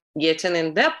getting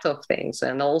in depth of things,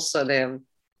 and also the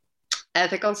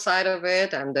ethical side of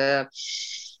it, and the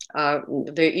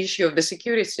issue of the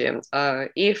security.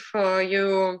 If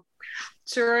you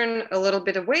turn a little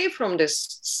bit away from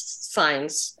this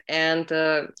science and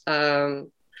turn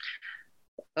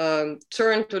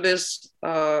to this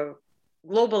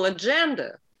global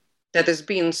agenda that is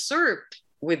being served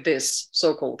with this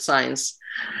so-called science,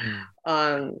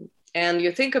 and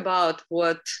you think about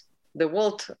what the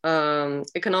World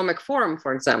Economic Forum,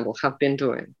 for example, have been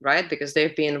doing, right? Because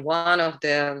they've been one of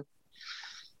the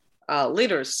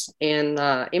leaders in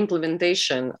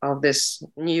implementation of this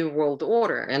new world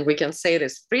order. And we can say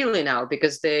this freely now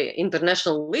because the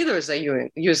international leaders are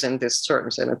using these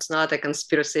terms, and it's not a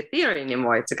conspiracy theory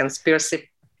anymore. It's a conspiracy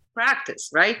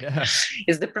practice, right? Yeah.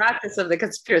 It's the practice of the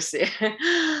conspiracy.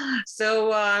 So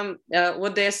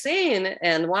what they're saying,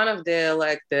 and one of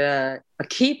the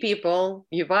key people,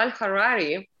 Yuval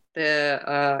Harari,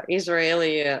 the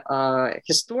Israeli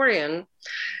historian,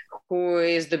 who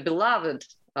is the beloved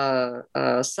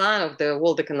son of the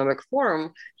World Economic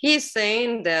Forum, he's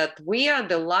saying that we are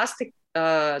the last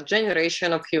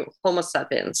generation of Homo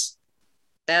sapiens.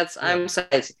 That's, I'm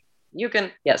citing. You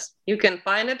can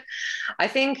find it. I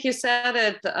think he said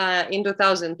it in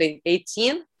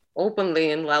 2018,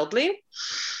 openly and loudly,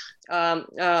 on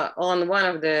one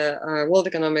of the World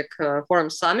Economic Forum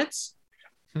summits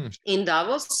in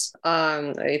Davos.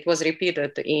 It was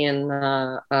repeated in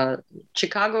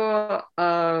Chicago.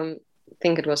 I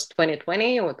think it was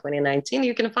 2020 or 2019.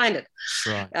 You can find it.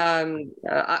 Right.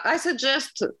 I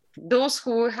suggest those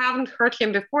who haven't heard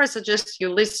him before, I suggest you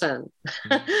listen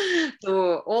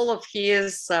to all of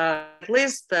his at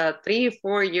least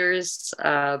 3-4 years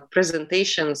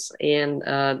presentations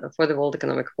for the World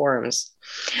Economic Forums.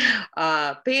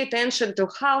 Pay attention to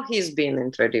how he's been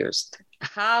introduced,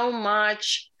 how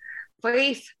much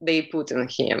faith they put in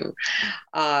him.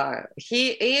 He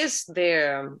is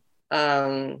their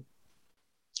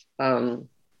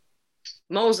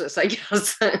Moses, I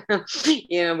guess,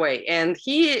 in a way. And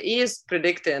he is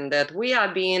predicting that we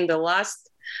are being the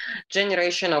last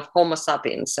generation of Homo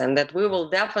sapiens, and that we will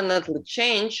definitely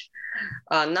change,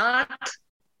 not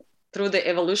through the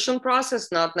evolution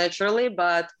process, not naturally,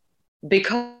 but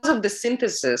because of the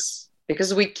synthesis,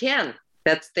 because we can.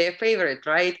 That's their favorite,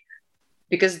 right?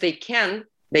 Because they can.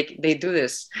 They do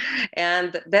this,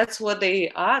 and that's what they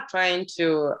are trying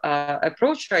to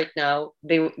approach right now.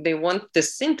 They want the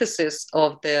synthesis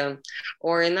of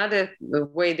or another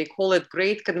way they call it,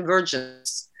 great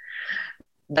convergence,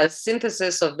 the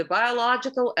synthesis of the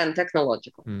biological and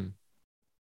technological.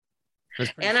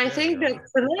 And I think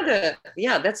that's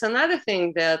another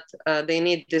thing that they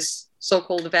need this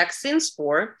so-called vaccines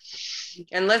for.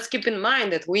 And let's keep in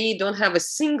mind that we don't have a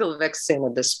single vaccine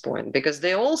at this point, because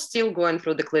they're all still going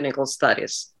through the clinical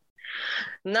studies.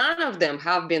 None of them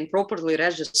have been properly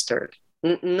registered.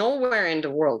 Nowhere in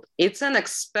the world. It's an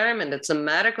experiment. It's a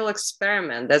medical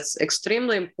experiment. That's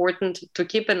extremely important to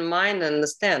keep in mind and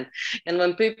understand. And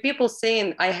when people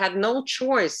saying, I had no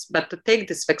choice but to take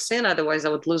this vaccine, otherwise I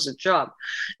would lose a job.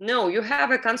 No, you have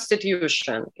a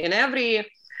constitution. In every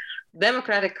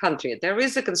democratic country, there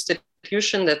is a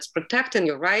constitution that's protecting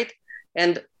you, right?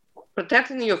 And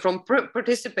protecting you from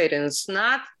participating. It's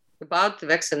not about the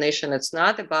vaccination. It's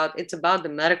about the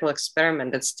medical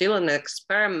experiment. It's still an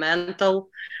experimental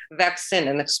vaccine,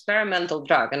 an experimental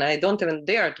drug. And I don't even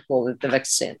dare to call it the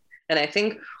vaccine. And I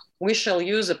think we shall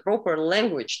use a proper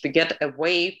language to get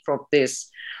away from this,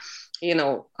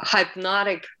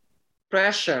 hypnotic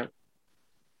pressure.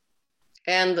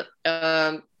 And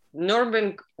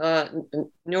Nuremberg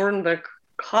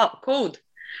Code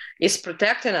is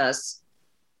protecting us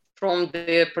from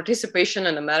the participation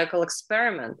in a medical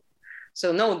experiment.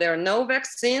 So no, there are no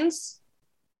vaccines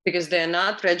because they're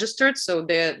not registered. So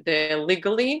they're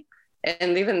legally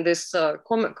and even this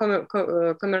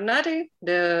Comirnaty,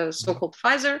 the so-called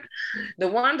Pfizer, the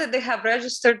one that they have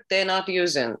registered, they're not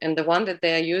using, and the one that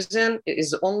they are using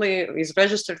is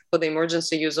registered for the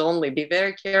emergency use only. Be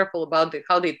very careful about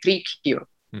how they trick you.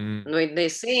 When they're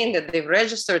saying that they've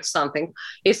registered something,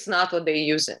 it's not what they're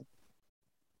using.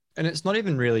 And it's not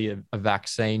even really a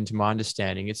vaccine, to my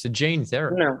understanding. It's a gene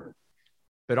therapy. No.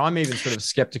 But I'm even sort of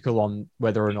skeptical on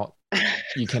whether or not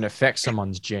you can affect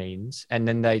someone's genes. And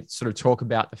then they sort of talk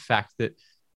about the fact that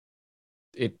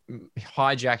it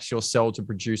hijacks your cell to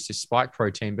produce this spike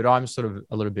protein. But I'm sort of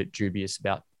a little bit dubious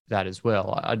about that as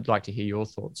well. I'd like to hear your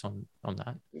thoughts on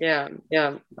that. Yeah.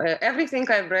 Everything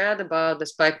I've read about the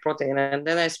spike protein, and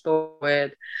then I spoke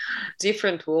with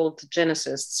different world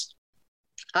geneticists,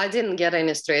 I didn't get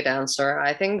any straight answer.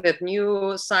 I think that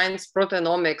new science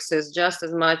proteomics is just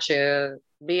as much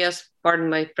BS, pardon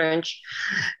my French,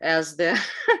 as the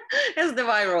as the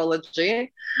virology.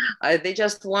 They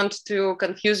just want to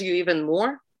confuse you even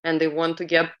more, and they want to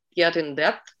get in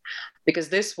depth, because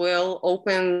this will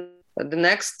open the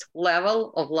next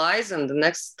level of lies and the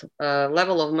next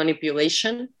level of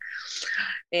manipulation.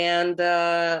 And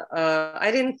I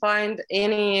didn't find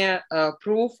any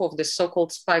proof of the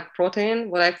so-called spike protein.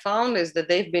 What I found is that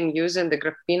they've been using the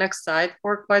graphene oxide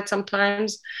for quite some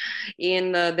times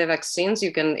in the vaccines.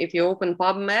 You can, if you open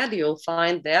PubMed, you'll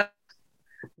find that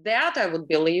I would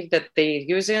believe that they're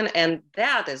using, and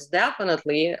that is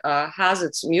definitely has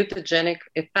its mutagenic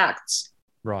effects.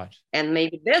 Right. And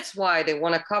maybe that's why they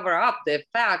want to cover up the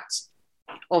effects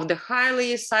of the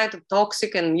highly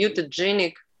cytotoxic and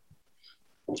mutagenic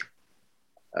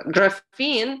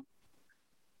graphene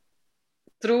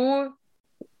through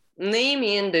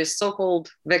naming the so-called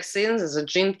vaccines as a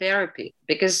gene therapy,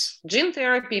 because gene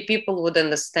therapy people would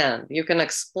understand. You can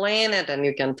explain it and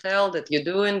you can tell that you're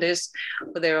doing this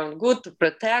for their own good, to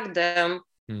protect them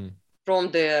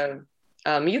from the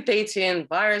mutating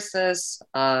viruses,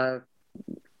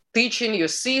 teaching your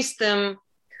system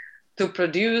to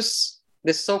produce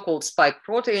the so-called spike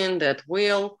protein that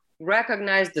will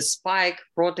recognize the spike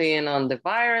protein on the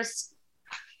virus,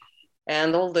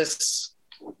 and all this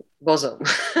bozo.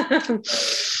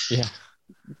 Yeah.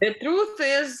 The truth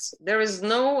is, there is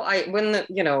no,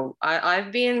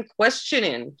 I've been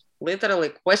literally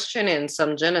questioning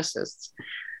some geneticists.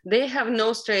 They have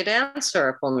no straight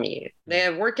answer for me.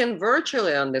 They're working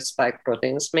virtually on the spike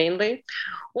proteins mainly,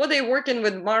 or they're working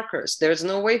with markers. There's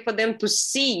no way for them to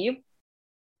see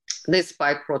this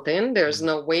spike protein. There's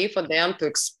no way for them to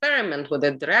experiment with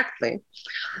it directly.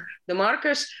 The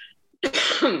markers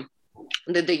that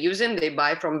they're using, they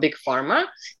buy from big pharma,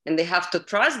 and they have to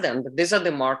trust them that these are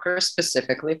the markers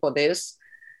specifically for this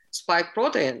spike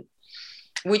protein,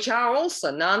 which are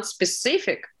also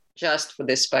non-specific just for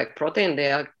this spike protein.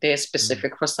 They're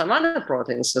specific for some other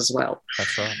proteins as well.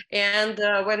 That's right. And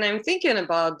when I'm thinking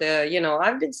about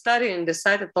I've been studying the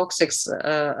cytotoxics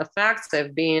effects.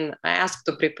 I've been asked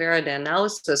to prepare the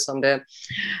analysis on the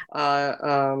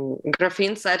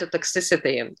graphene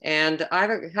cytotoxicity, and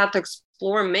I've had to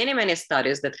explore many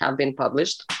studies that have been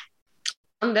published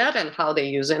on that and how they're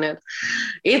using it.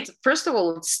 First of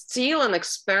all, it's still an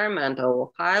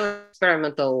highly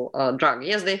experimental drug.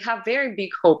 Yes, they have very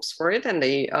big hopes for it, and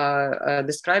they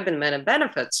describe in many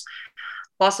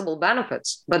possible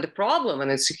benefits. But the problem,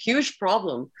 and it's a huge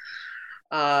problem,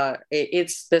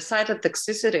 it's the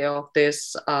cytotoxicity of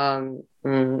this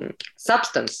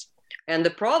substance. And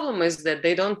the problem is that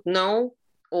they don't know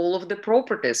all of the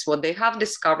properties. What they have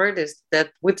discovered is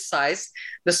that with size,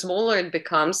 the smaller it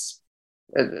becomes,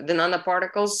 the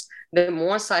nanoparticles, the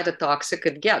more cytotoxic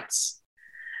it gets.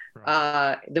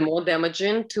 Right. The more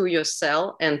damaging to your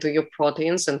cell and to your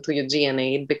proteins and to your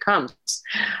DNA it becomes.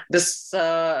 This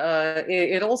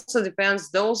it also depends.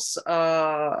 Those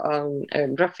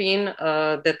graphene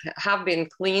that have been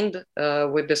cleaned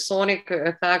with the sonic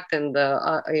effect and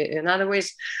in other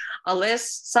ways are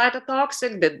less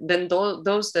cytotoxic than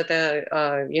those that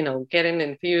are getting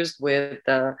infused with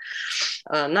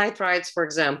nitrites, for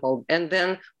example. And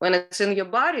then when it's in your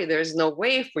body, there's no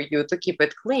way for you to keep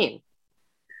it clean.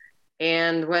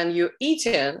 And when you eat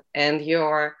it and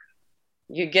you're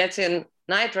getting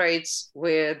nitrates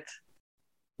with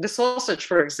the sausage,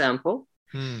 for example,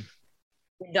 it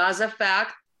does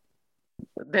affect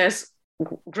this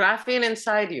graphene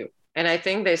inside you. And I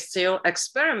think they still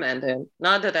experimenting.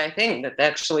 Not that I think that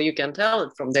actually you can tell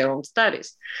it from their own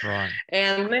studies. Right.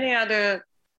 And many other,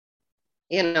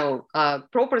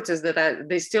 properties that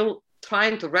they still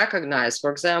trying to recognize.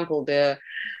 For example, it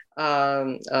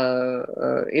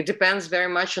depends very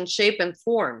much on shape and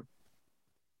form.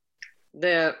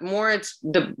 the more it's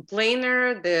the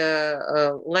plainer,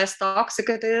 the less toxic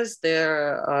it is.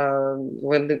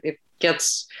 When it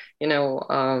gets,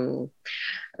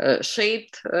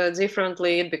 shaped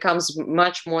differently, it becomes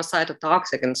much more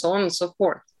cytotoxic, and so on and so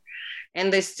forth.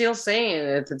 And they're still saying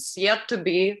that it's yet to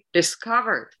be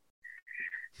discovered.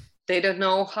 They don't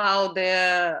know how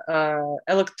the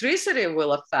electricity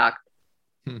will affect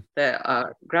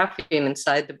the graphene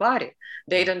inside the body.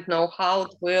 They don't know how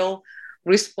it will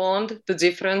respond to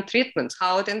different treatments,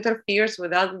 how it interferes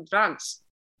with other drugs.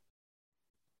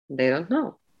 They don't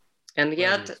know. And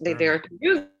yet they dare to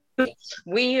use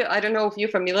it. I don't know if you're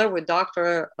familiar with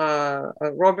Dr.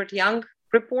 Robert Young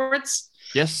reports.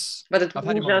 Yes. But it I've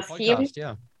had him on the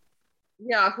podcast,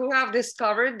 yeah, who have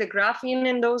discovered the graphene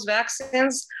in those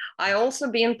vaccines. I also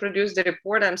been produced the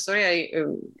report. I'm sorry,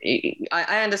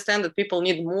 I understand that people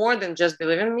need more than just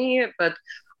believe in me, but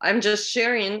I'm just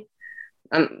sharing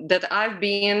that I've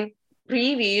been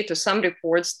privy to some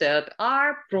reports that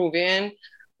are proving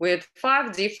with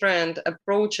 5 different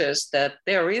approaches that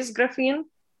there is graphene.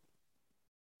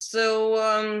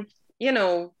 So,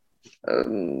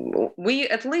 we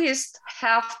at least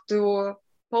have to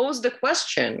pose the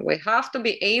question. We have to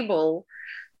be able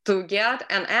to get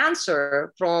an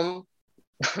answer from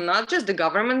not just the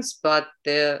governments, but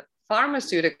the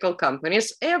pharmaceutical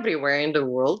companies everywhere in the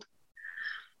world.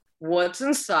 What's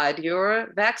inside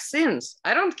your vaccines?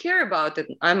 I don't care about it.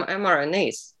 I'm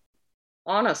mRNAs.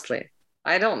 Honestly,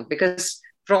 I don't, because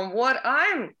from what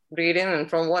I'm reading and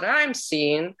from what I'm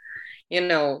seeing, I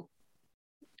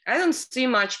don't see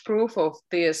much proof of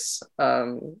this,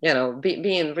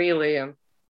 being really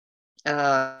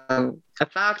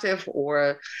effective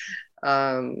or,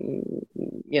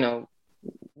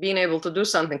 being able to do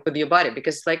something with your body.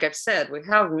 Because like I've said, we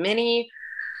have many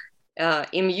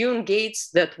immune gates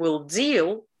that will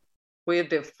deal with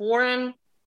the foreign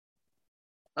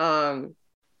mRNA,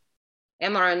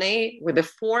 with the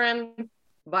foreign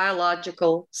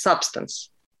biological substance.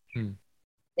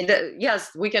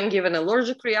 Yes, we can give an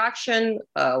allergic reaction.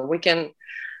 We can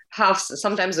have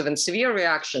sometimes even severe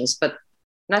reactions, but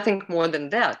nothing more than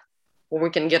that. Or we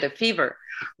can get a fever.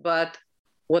 But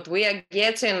what we are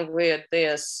getting with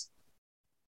this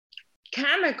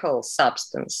chemical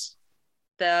substance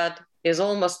that is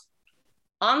almost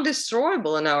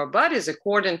undestroyable in our bodies,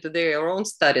 according to their own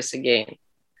studies again,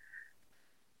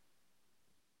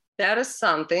 that is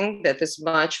something that is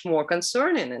much more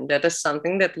concerning, and that is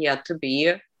something that yet to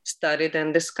be studied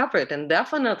and discovered, and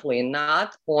definitely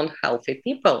not on healthy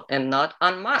people and not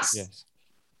en masse.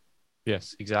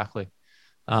 Yes, exactly.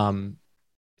 And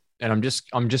I'm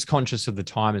just conscious of the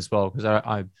time as well, because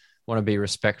I want to be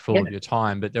respectful of your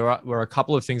time. But were a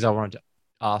couple of things I wanted to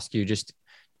ask you just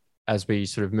as we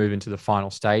sort of move into the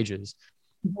final stages.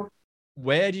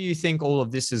 Where do you think all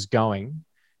of this is going?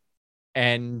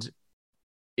 And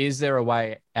is there a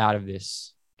way out of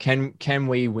this? Can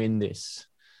we win this?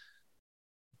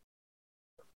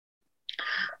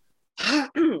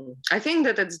 I think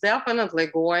that it's definitely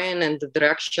going in the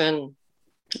direction,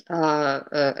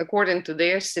 according to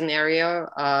their scenario,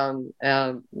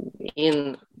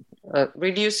 in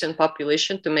reducing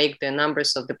population to make the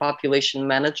numbers of the population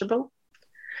manageable.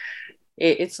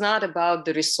 It's not about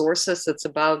the resources, it's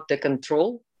about the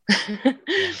control.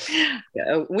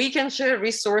 We can share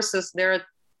resources. There are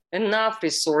enough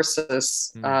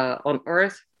resources on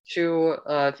Earth to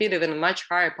feed even a much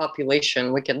higher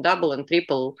population. We can double and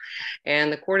triple.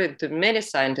 And according to many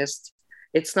scientists,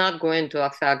 it's not going to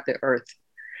affect the Earth.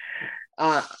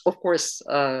 Of course,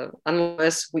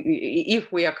 unless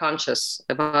if we are conscious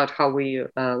about how we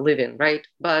live in, right?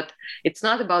 But it's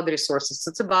not about the resources,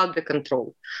 it's about the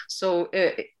control. So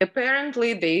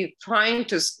apparently they're trying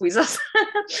to squeeze us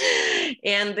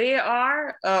and they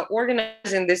are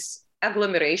organizing these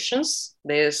agglomerations,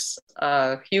 these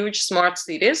huge smart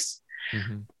cities.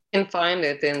 You can find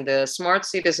it in the Smart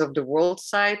Cities of the World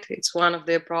site. It's one of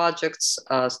their projects,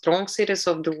 Strong Cities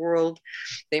of the World.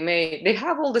 They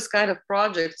have all this kind of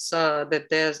projects that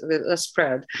they're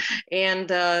spread.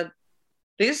 And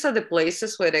these are the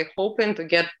places where they're hoping to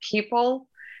get people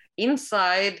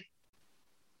inside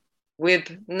with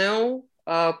no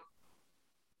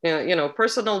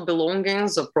personal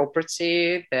belongings or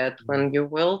property, that when you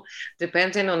will,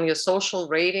 depending on your social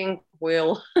rating,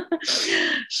 will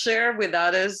share with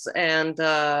others. And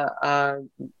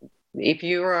if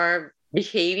you are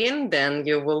behaving, then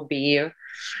you will be,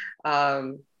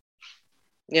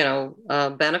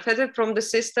 benefited from the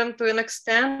system to an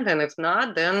extent. And if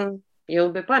not, then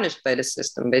you'll be punished by the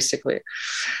system, basically.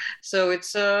 So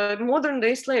it's modern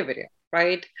day slavery,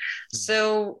 right?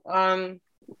 So,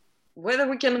 whether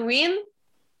we can win,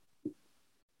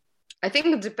 I think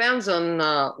it depends on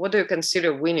what do you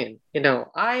consider winning.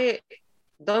 I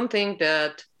don't think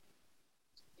that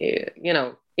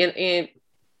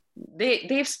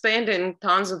they've spent in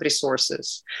tons of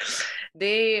resources.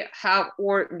 They have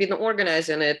been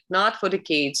organizing it not for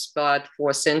decades but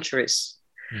for centuries.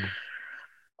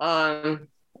 And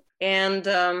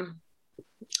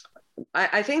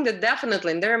I think that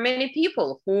definitely there are many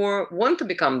people who want to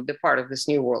become the part of this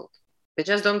new world. They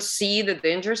just don't see the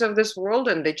dangers of this world,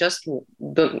 and they just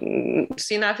don't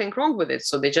see nothing wrong with it.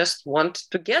 So they just want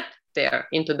to get there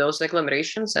into those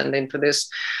agglomerations and into this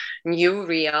new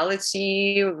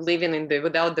reality, living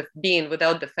without the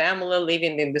family,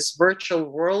 living in this virtual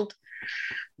world,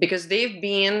 because they've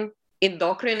been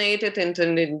indoctrinated into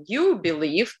the new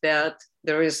belief that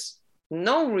there is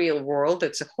no real world,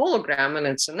 it's a hologram and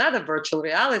it's another virtual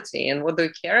reality. And what do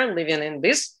you care living in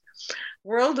this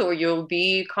world, or you'll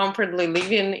be comfortably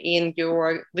living in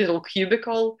your little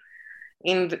cubicle,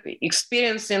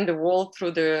 experiencing the world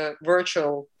through the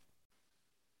virtual,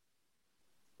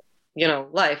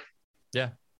 life. Yeah.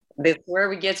 That's where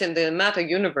we get in the meta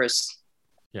universe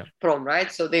from,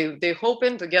 right? So they're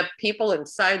hoping to get people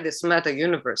inside this meta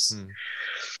universe.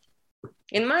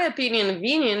 In my opinion,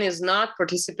 winning is not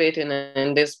participating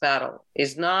in this battle,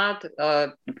 is not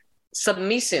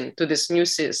submitting to this new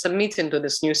system,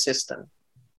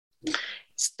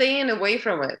 staying away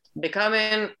from it,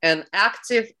 becoming an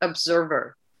active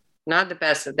observer, not the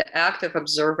passive, the active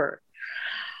observer,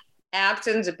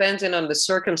 acting depending on the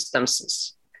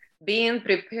circumstances, being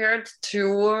prepared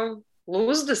to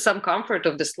lose some comfort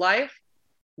of this life,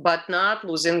 but not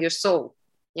losing your soul.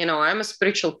 I'm a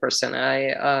spiritual person.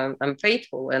 I'm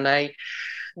faithful, and I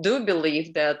do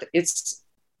believe that it's,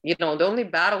 the only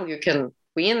battle you can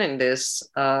win in this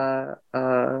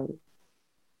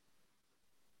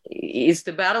is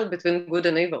the battle between good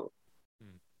and evil,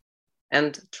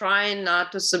 and trying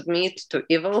not to submit to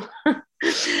evil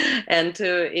and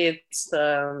to its,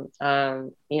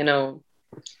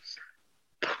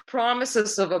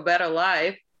 promises of a better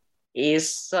life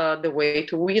is the way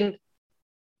to win.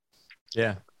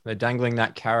 Yeah, they're dangling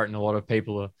that carrot, and a lot of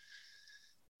people are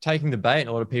taking the bait, and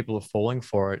a lot of people are falling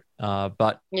for it.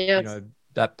 But yes.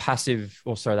 That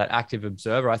that active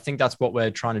observer, I think that's what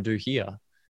we're trying to do here.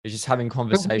 Is just having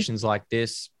conversations like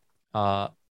this.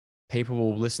 People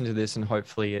will listen to this, and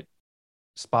hopefully it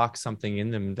sparks something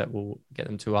in them that will get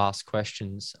them to ask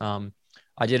questions. I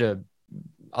did a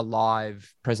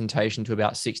live presentation to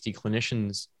about 60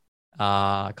 clinicians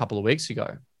a couple of weeks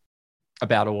ago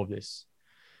about all of this,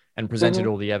 and presented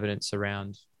all the evidence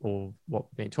around all what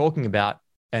we've been talking about.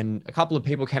 And a couple of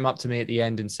people came up to me at the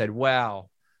end and said, wow,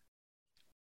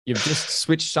 you've just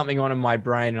switched something on in my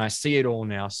brain, and I see it all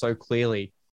now so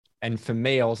clearly. And for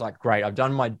me, I was like, great, I've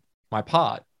done my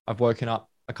part. I've woken up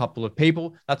a couple of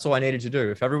people. That's all I needed to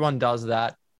do. If everyone does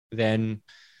that, then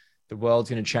the world's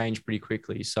going to change pretty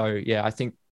quickly. So yeah, I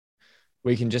think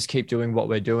we can just keep doing what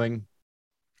we're doing,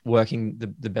 working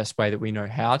the best way that we know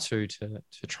how to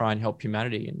try and help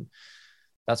humanity. And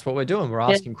that's what we're doing. We're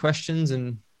asking questions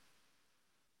and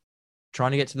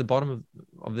trying to get to the bottom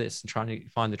of this and trying to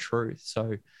find the truth.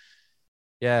 So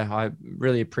yeah, I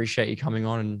really appreciate you coming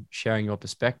on and sharing your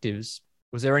perspectives.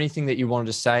 Was there anything that you wanted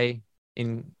to say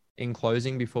in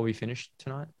closing before we finish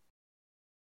tonight?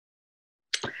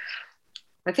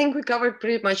 I think we covered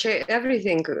pretty much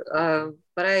everything,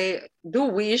 but I do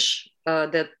wish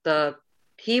that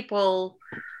people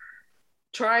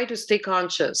try to stay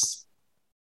conscious,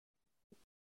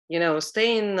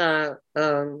 staying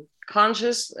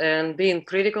conscious and being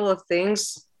critical of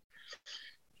things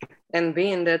and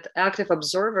being that active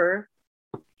observer,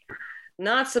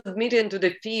 not submitting to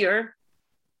the fear,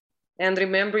 and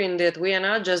remembering that we are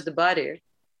not just the body.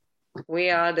 We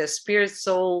are the spirit,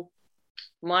 soul,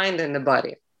 mind, and the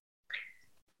body.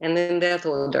 And in that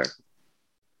order.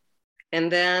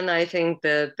 And then I think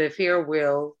that the fear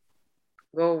will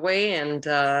go away, and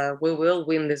we will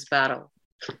win this battle.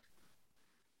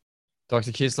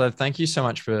 Dr. Kiselev, thank you so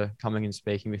much for coming and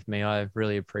speaking with me. I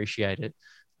really appreciate it.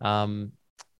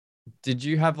 Did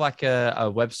you have like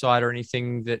a website or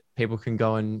anything that people can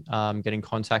go and get in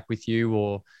contact with you?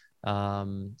 Or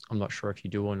I'm not sure if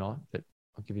you do or not, but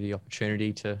I'll give you the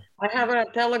opportunity to. I have a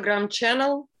Telegram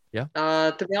channel. Yeah.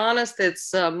 To be honest,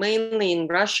 it's mainly in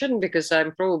Russian, because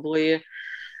I'm probably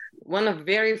one of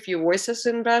very few voices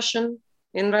in Russia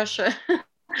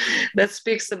that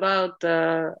speaks about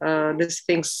these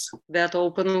things that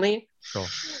openly. Sure.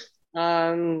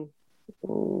 I'd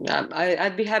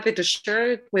be happy to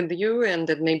share it with you, and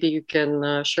then maybe you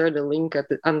can share the link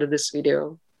under this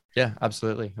video. Yeah,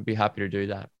 absolutely. I'd be happy to do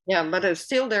that. Yeah, but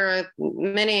still there are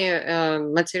many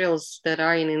materials that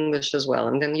are in English as well.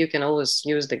 And then you can always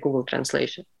use the Google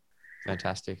translation.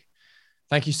 Fantastic.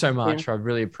 Thank you so much. I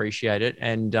really appreciate it.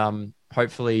 And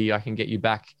hopefully I can get you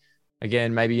back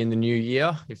again, maybe in the new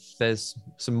year, if there's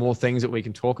some more things that we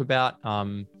can talk about,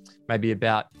 maybe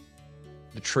about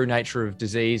the true nature of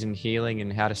disease and healing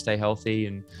and how to stay healthy,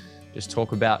 and just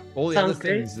talk about all the other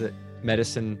things that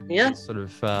medicine sort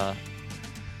of,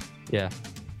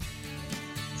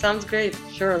 Sounds great.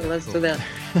 Sure, let's do that.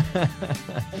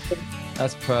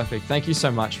 That's perfect. Thank you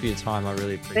so much for your time. I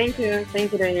really appreciate it.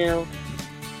 Thank you, Daniel.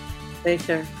 Take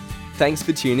care. Thanks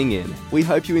for tuning in. We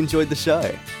hope you enjoyed the show.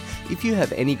 If you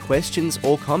have any questions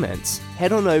or comments,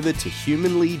 head on over to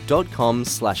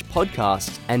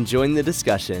humanly.com/podcast and join the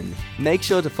discussion. Make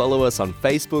sure to follow us on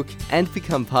Facebook and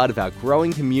become part of our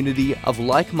growing community of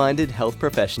like-minded health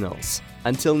professionals.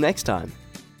 Until next time.